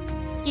等等。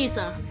意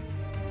思，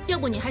要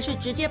不你还是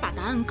直接把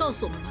答案告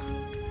诉我们吧。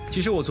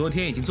其实我昨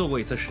天已经做过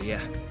一次实验。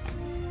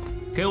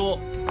给我。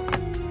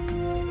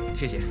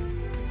谢谢。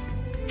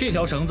这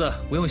条绳子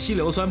我用稀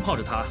硫酸泡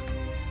着它，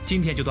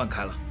今天就断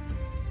开了。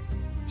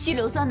稀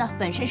硫酸呢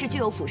本身是具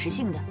有腐蚀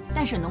性的，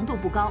但是浓度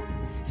不高，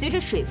随着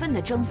水分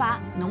的蒸发，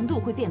浓度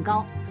会变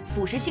高，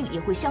腐蚀性也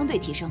会相对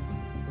提升。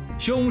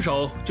凶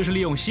手就是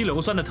利用稀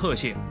硫酸的特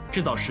性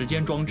制造时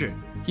间装置，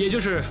也就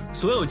是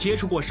所有接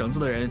触过绳子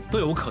的人都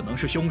有可能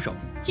是凶手。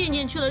健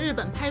健去了日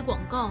本拍广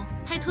告、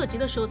拍特辑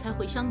的时候才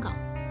回香港，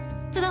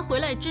在他回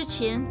来之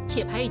前，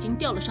铁牌已经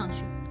吊了上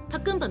去，他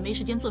根本没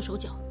时间做手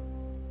脚。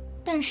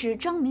但是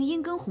张明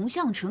英跟洪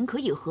向纯可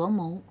以合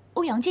谋，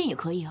欧阳健也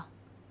可以啊。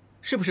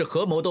是不是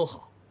合谋都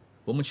好？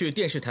我们去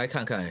电视台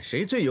看看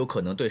谁最有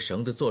可能对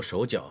绳子做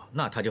手脚，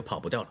那他就跑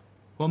不掉了。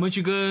我们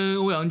去跟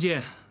欧阳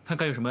健看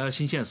看有什么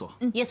新线索。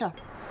Yes sir。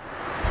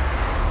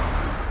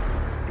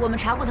我们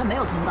查过他没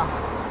有通告，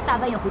大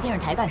半夜回电视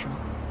台干什么？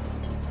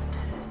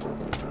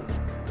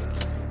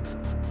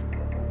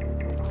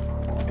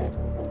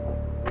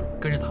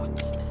跟着他。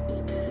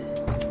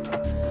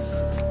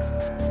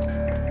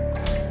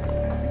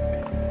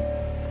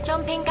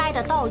张斌该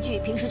的道具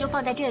平时就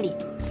放在这里。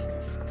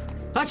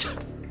啊切！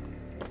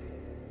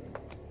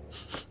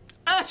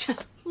啊切！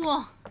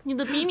哇，你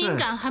的鼻敏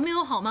感还没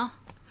有好吗？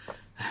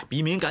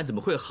鼻敏感怎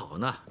么会好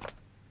呢？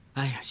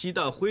哎呀，吸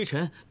到灰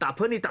尘，打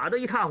喷嚏打得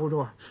一塌糊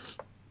涂。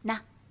那，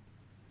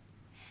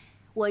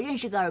我认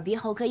识个耳鼻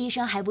喉科医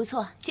生，还不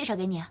错，介绍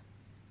给你啊。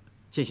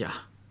谢谢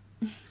啊。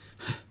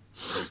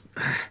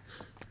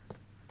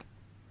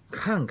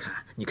看看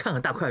你，看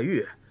看大快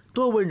玉，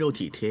多温柔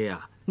体贴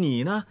呀！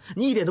你呢？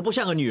你一点都不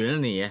像个女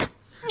人，你。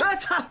啊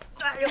操！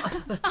哎呀，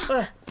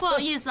不好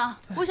意思啊，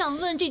我想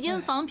问，这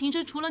间房平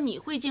时除了你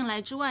会进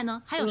来之外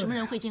呢，还有什么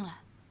人会进来？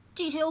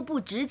这些又不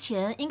值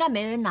钱，应该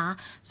没人拿，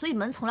所以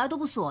门从来都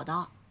不锁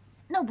的。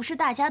那不是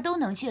大家都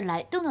能进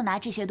来，都能拿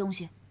这些东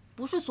西？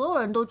不是所有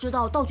人都知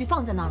道道具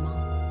放在哪儿吗？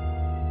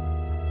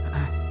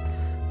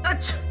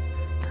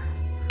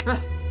哎，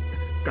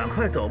赶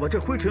快走吧，这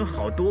灰尘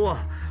好多啊！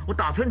我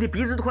打喷嚏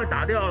鼻子都快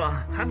打掉了，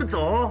还不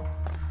走？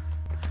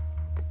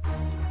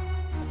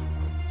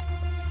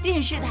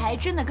电视台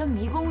真的跟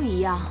迷宫一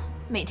样，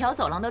每条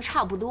走廊都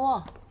差不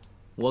多。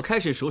我开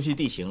始熟悉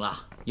地形了，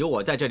有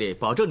我在这里，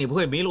保证你不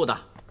会迷路的。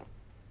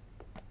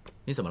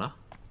你怎么了？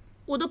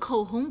我的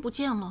口红不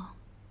见了，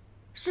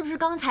是不是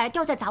刚才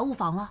掉在杂物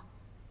房了？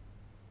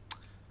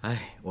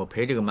哎，我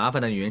陪这个麻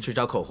烦的女人去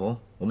找口红，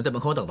我们在门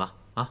口等吧。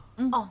啊，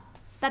哦，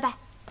拜拜。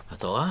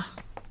走啊，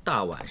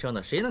大晚上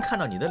的，谁能看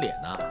到你的脸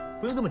呢？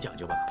不用这么讲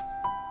究吧？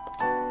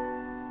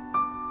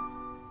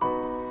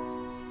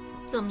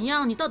怎么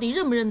样？你到底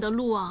认不认得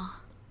路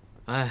啊？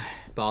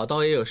哎，宝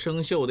刀也有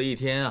生锈的一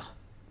天啊，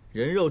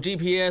人肉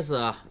GPS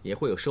啊，也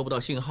会有收不到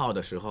信号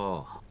的时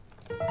候。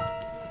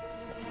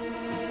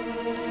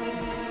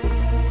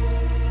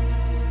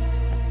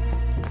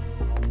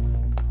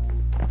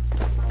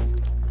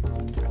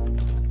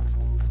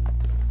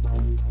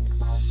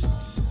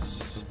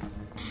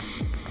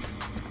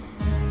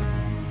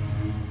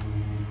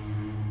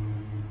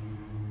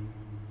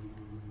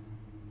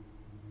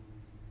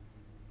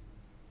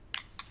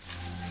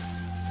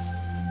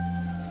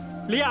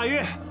李雅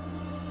悦，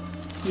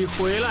你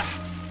回来，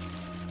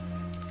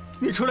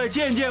你出来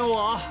见见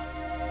我，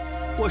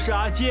我是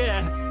阿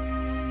健，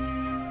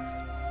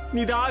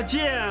你的阿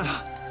健，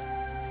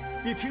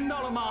你听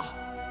到了吗？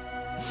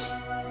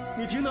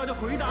你听到就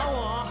回答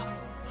我，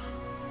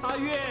阿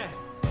悦。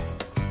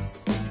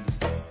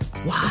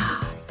哇，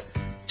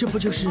这不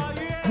就是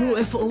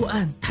UFO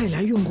案泰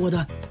来用过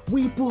的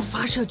微波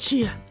发射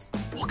器？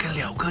我跟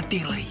了哥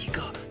订了一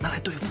个，拿来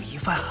对付疑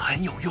犯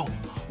很有用，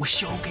我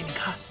修给你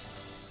看。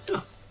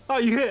阿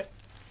月，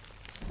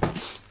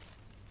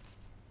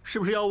是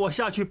不是要我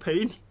下去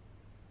陪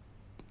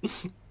你，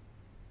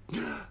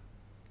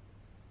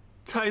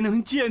才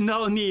能见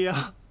到你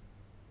啊？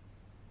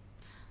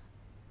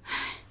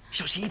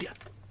小心一点。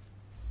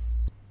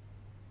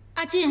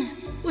阿健，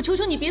我求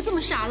求你别这么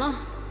傻了，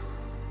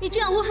你这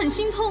样我很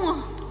心痛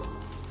哦。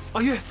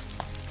阿月，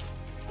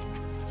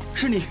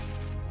是你。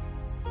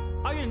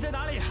阿月，你在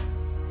哪里？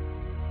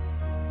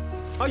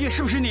阿月，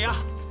是不是你啊？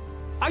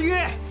阿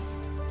月。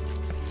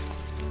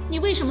你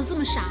为什么这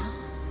么傻？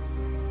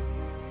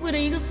为了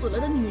一个死了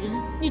的女人，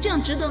你这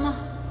样值得吗？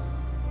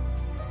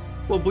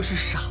我不是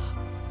傻，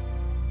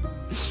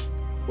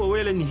我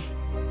为了你，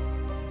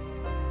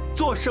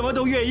做什么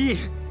都愿意。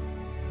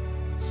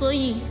所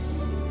以，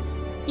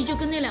你就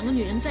跟那两个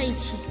女人在一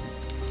起。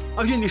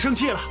阿月，你生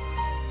气了？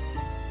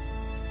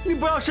你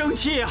不要生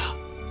气啊！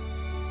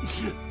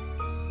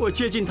我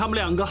接近他们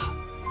两个，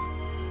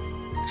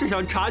只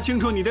想查清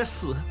楚你的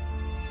死，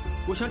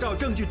我想找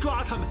证据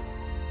抓他们。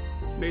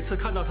每次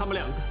看到他们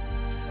两个，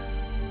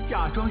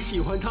假装喜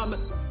欢他们，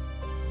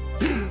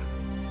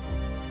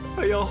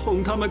还要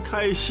哄他们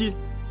开心，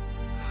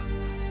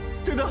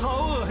真的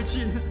好恶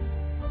心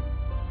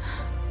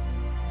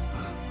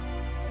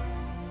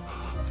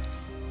啊！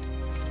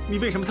你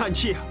为什么叹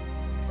气啊？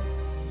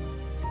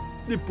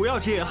你不要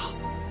这样，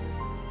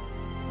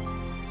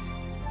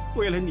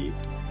为了你，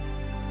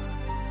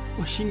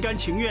我心甘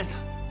情愿的，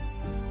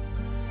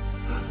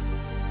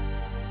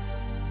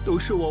都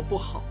是我不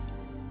好。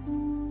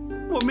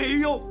我没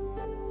用，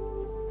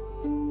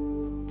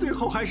最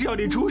后还是要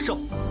你出手。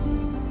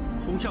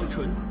洪向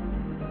纯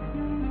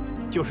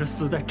就是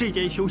死在这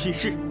间休息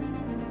室，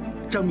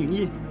张明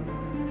茵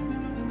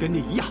跟你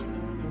一样，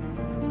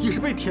也是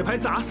被铁牌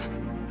砸死的。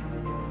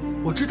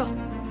我知道，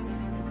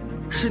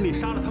是你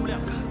杀了他们两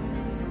个，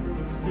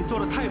你做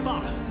的太棒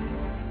了，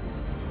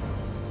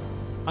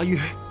阿月。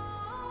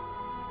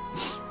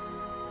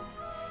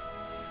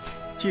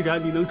既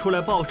然你能出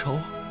来报仇，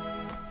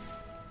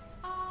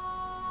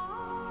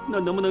那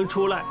能不能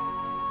出来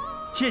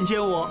见见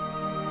我？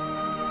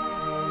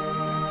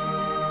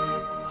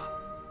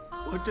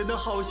我真的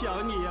好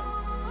想你呀！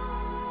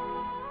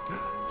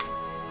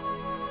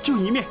就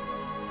一面，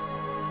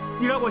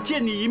你让我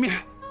见你一面，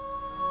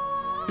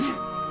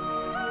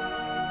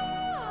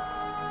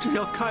只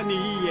要看你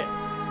一眼，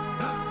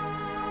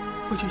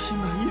我就心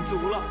满意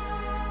足了。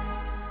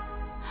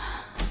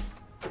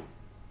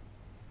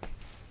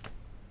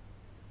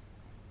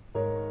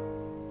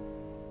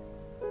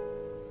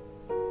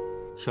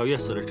小月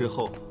死了之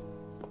后，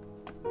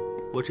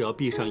我只要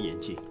闭上眼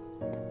睛，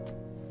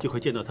就会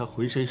见到她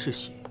浑身是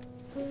血。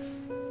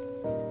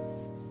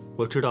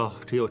我知道，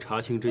只有查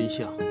清真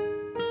相，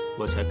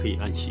我才可以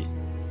安心。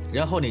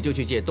然后你就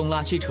去借东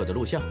拉西扯的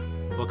录像。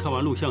我看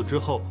完录像之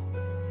后，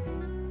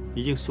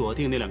已经锁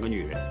定那两个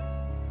女人，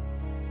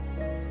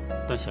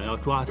但想要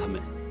抓他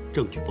们，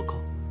证据不够，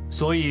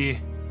所以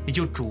你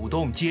就主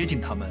动接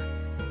近他们。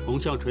洪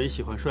向纯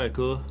喜欢帅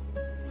哥，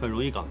很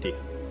容易搞定。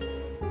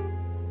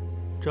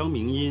张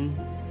明茵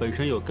本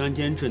身有干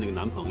监制那个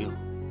男朋友，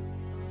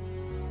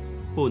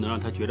不能让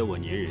他觉得我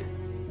粘人，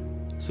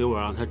所以我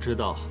让他知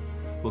道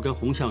我跟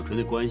洪向纯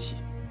的关系，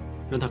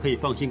让他可以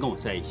放心跟我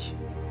在一起。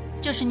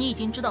就是你已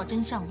经知道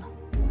真相了。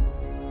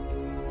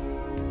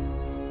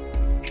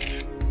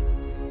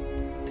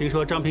听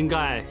说张瓶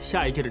盖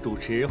下一届的主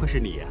持会是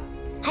你呀？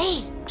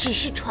哎，只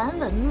是传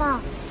闻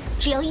嘛，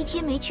只要一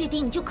天没确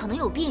定，就可能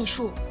有变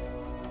数。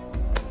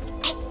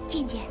哎，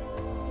健健，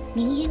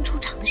明茵出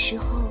场的时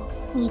候，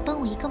你帮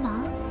我一个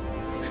忙。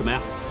什么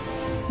呀？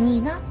你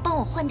呢，帮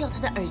我换掉他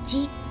的耳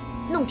机，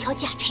弄条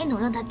假 channel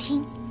让他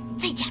听，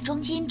再假装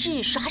监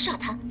制耍耍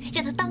他，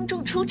让他当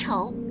众出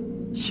丑，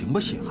行不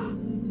行啊？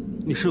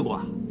你试过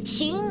啊？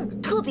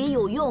行，特别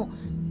有用，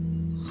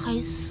还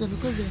死了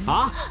个人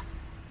啊！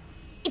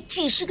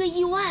只是个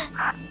意外。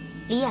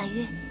李雅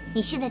悦，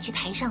你现在去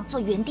台上做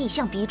原地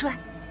象鼻转。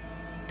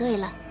对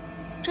了，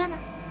转呢，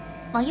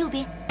往右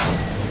边，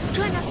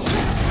转呢。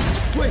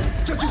喂，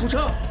叫救护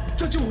车！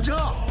叫救护车！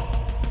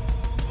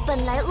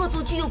本来恶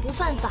作剧又不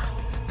犯法，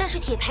但是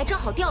铁牌正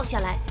好掉下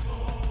来，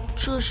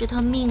这是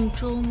他命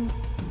中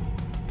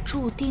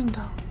注定的。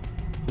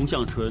洪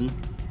向纯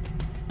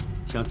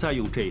想再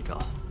用这一招，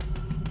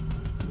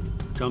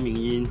张明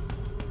茵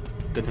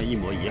跟他一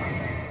模一样。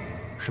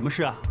什么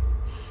事啊？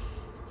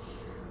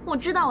我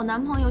知道我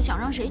男朋友想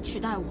让谁取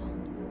代我。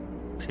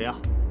谁啊？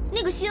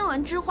那个新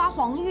闻之花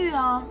黄玉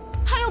啊，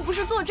他又不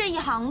是做这一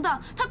行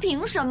的，他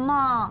凭什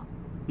么？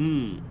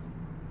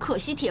可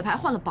惜铁牌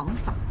换了绑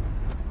法。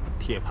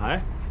铁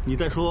牌？你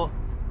在说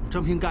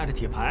张瓶盖的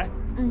铁牌？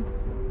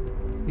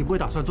你不会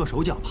打算做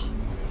手脚吧？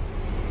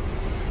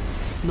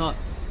那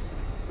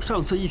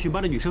上次艺训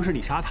班的女生是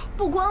你杀的？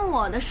不关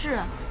我的事，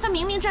他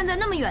明明站在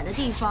那么远的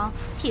地方，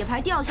铁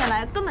牌掉下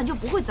来根本就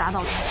不会砸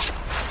到他。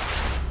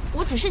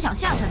我只是想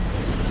吓吓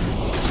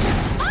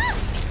他。啊！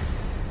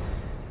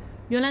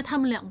原来他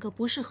们两个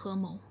不是合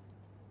谋。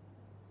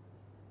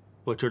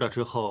我知道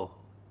之后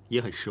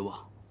也很失望。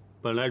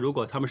本来如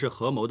果他们是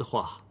合谋的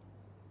话，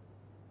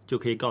就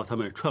可以告他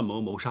们串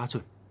谋谋杀罪，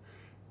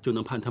就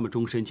能判他们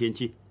终身监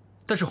禁。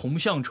但是洪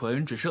向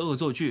纯只是恶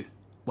作剧，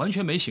完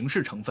全没刑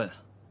事成分。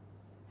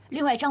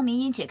另外，张明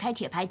茵解开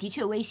铁牌的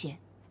确危险，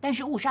但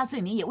是误杀罪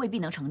名也未必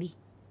能成立。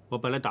我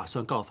本来打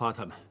算告发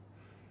他们，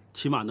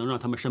起码能让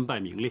他们身败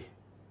名裂。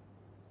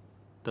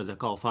但在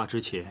告发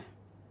之前，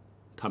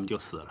他们就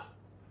死了，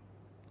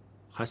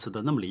还死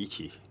得那么离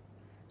奇，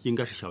应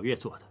该是小月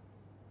做的。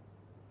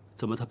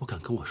怎么他不敢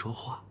跟我说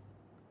话？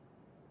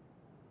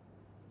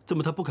怎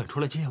么他不敢出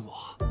来见我？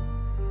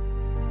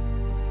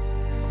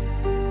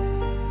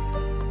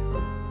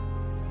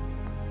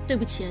对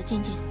不起啊，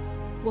健健，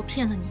我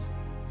骗了你。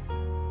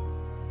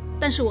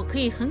但是我可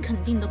以很肯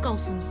定地告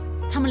诉你，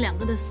他们两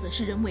个的死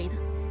是人为的。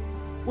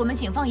我们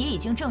警方也已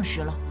经证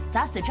实了，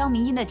砸死张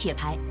明茵的铁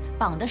牌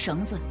绑的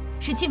绳子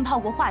是浸泡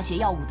过化学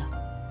药物的。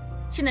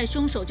现在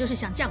凶手就是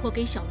想嫁祸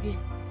给小月，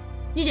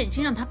你忍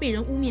心让她被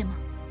人污蔑吗？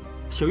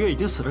小月已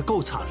经死得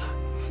够惨了，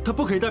她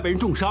不可以再被人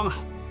重伤啊！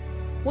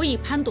我以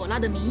潘朵拉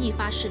的名义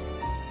发誓，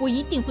我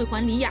一定会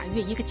还李雅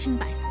悦一个清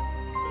白。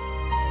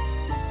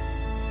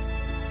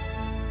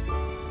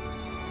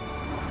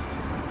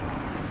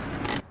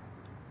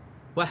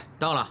喂，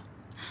到了。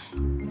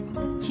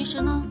其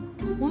实呢，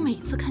我每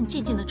次看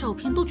健健的照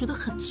片都觉得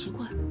很奇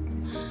怪。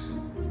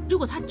如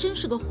果他真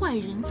是个坏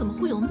人，怎么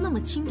会有那么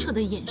清澈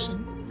的眼神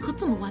和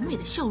这么完美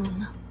的笑容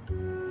呢？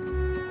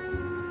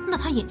那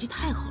他演技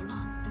太好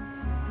了，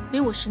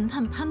连我神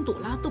探潘朵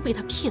拉都被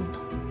他骗到。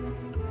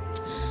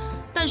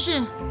但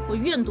是我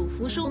愿赌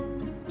服输，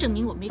证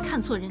明我没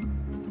看错人。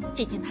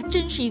健健他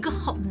真是一个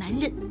好男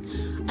人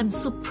 ，I'm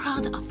so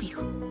proud of you。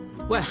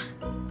喂，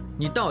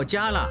你到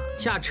家了，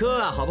下车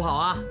了，好不好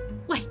啊？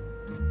喂，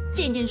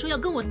健健说要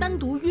跟我单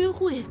独约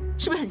会，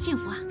是不是很幸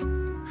福啊？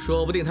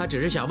说不定他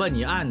只是想问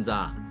你案子。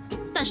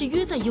但是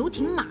约在游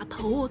艇码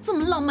头这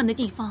么浪漫的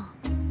地方。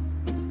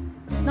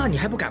那你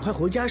还不赶快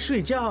回家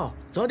睡觉？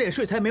早点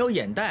睡才没有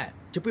眼袋，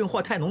就不用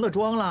化太浓的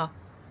妆了。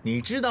你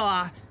知道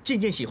啊，健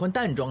健喜欢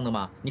淡妆的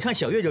吗？你看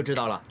小月就知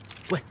道了。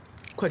喂，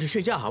快去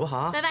睡觉好不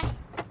好？拜拜，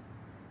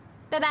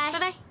拜拜，拜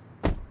拜。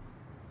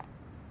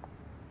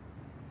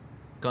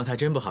刚才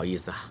真不好意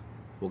思啊，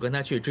我跟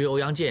他去追欧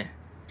阳健，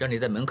让你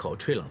在门口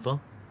吹冷风。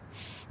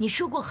你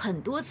说过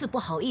很多次不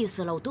好意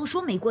思了，我都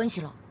说没关系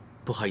了。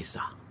不好意思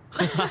啊。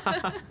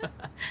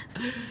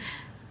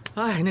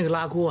哎，那个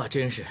拉姑啊，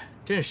真是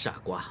傻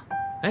瓜。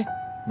哎，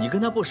你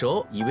跟他不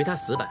熟，以为他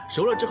死板；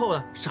熟了之后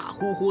呢，傻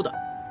乎乎的。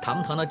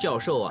堂堂的教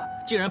授啊，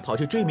竟然跑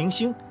去追明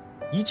星。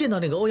一见到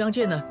那个欧阳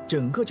健呢，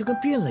整个就跟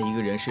变了一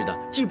个人似的，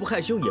既不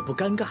害羞也不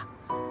尴尬。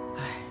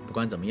哎，不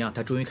管怎么样，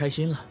他终于开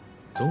心了，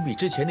总比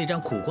之前那张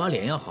苦瓜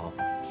脸要好。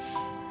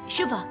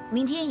师傅，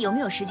明天有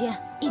没有时间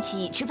一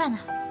起吃饭呢？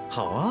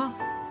好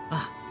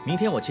啊，明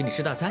天我请你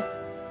吃大餐。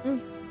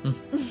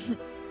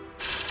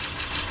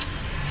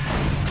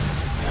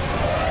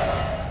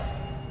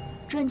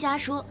专家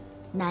说，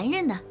男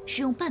人呢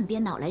是用半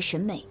边脑来审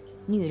美，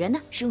女人呢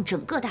是用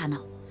整个大脑，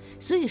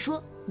所以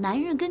说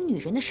男人跟女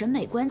人的审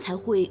美观才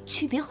会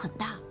区别很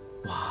大。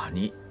哇，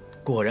你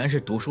果然是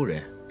读书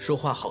人，说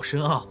话好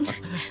深奥。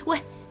喂，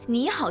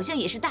你好像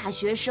也是大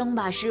学生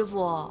吧，师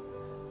傅？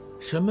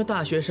什么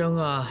大学生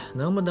啊，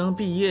能不能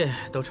毕业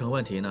都成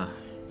问题呢。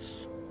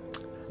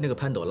那个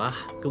潘朵拉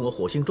跟我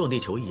火星撞地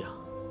球一样。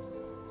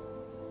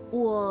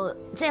我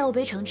再要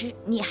杯橙汁，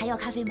你还要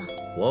咖啡吗？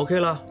我 OK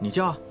了，你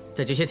叫，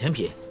再接些甜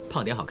品，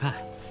胖点好看。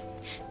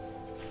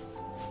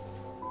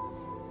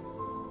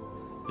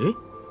诶，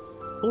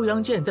欧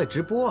阳健在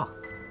直播啊，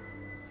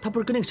他不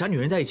是跟那个傻女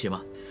人在一起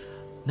吗？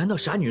难道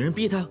傻女人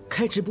逼他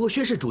开直播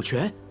宣示主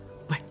权？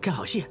喂，看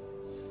好戏。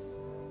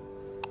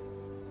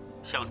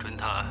向纯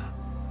她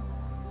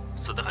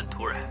死得很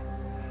突然，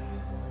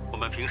我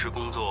们平时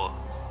工作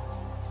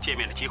见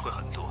面的机会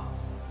很多，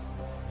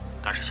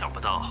但是想不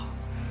到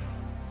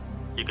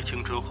一个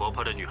青春活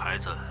泼的女孩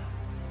子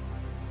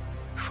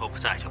说不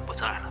在就不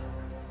在了。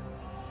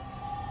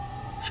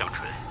向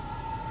纯，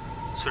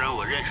虽然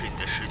我认识你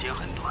的时间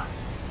很短，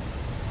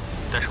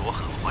但是我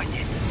很怀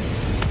念你。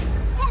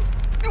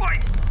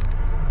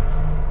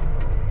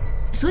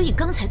所以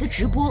刚才的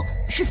直播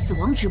是死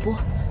亡直播。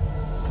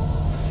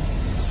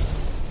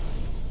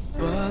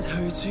不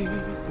去知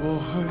過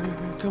去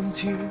今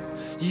天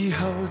以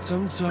後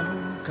怎走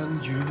更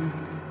遠，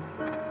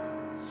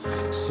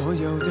所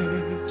有的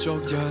昨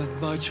日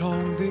埋藏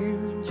了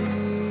意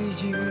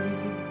義，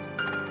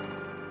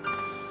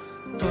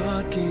不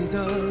記得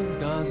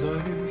哪裏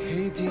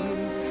起點，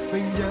明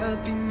日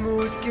便沒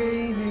紀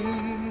念。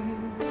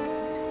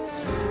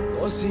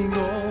我是我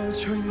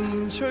隨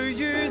年隨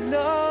月那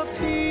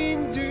片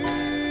段，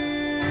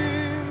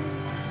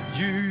如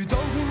當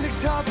天的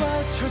他不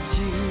出現，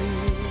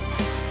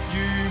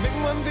命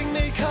運並未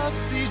及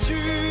時轉，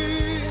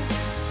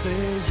這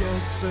日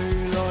誰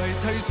來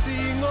提示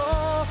我，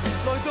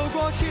來渡過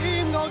險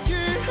惡與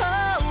考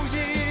驗？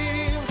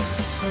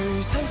誰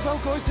親手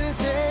改寫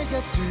這一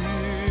段？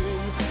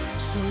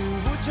誰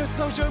活着就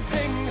像平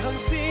行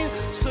線，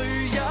誰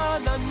也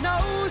難扭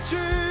轉。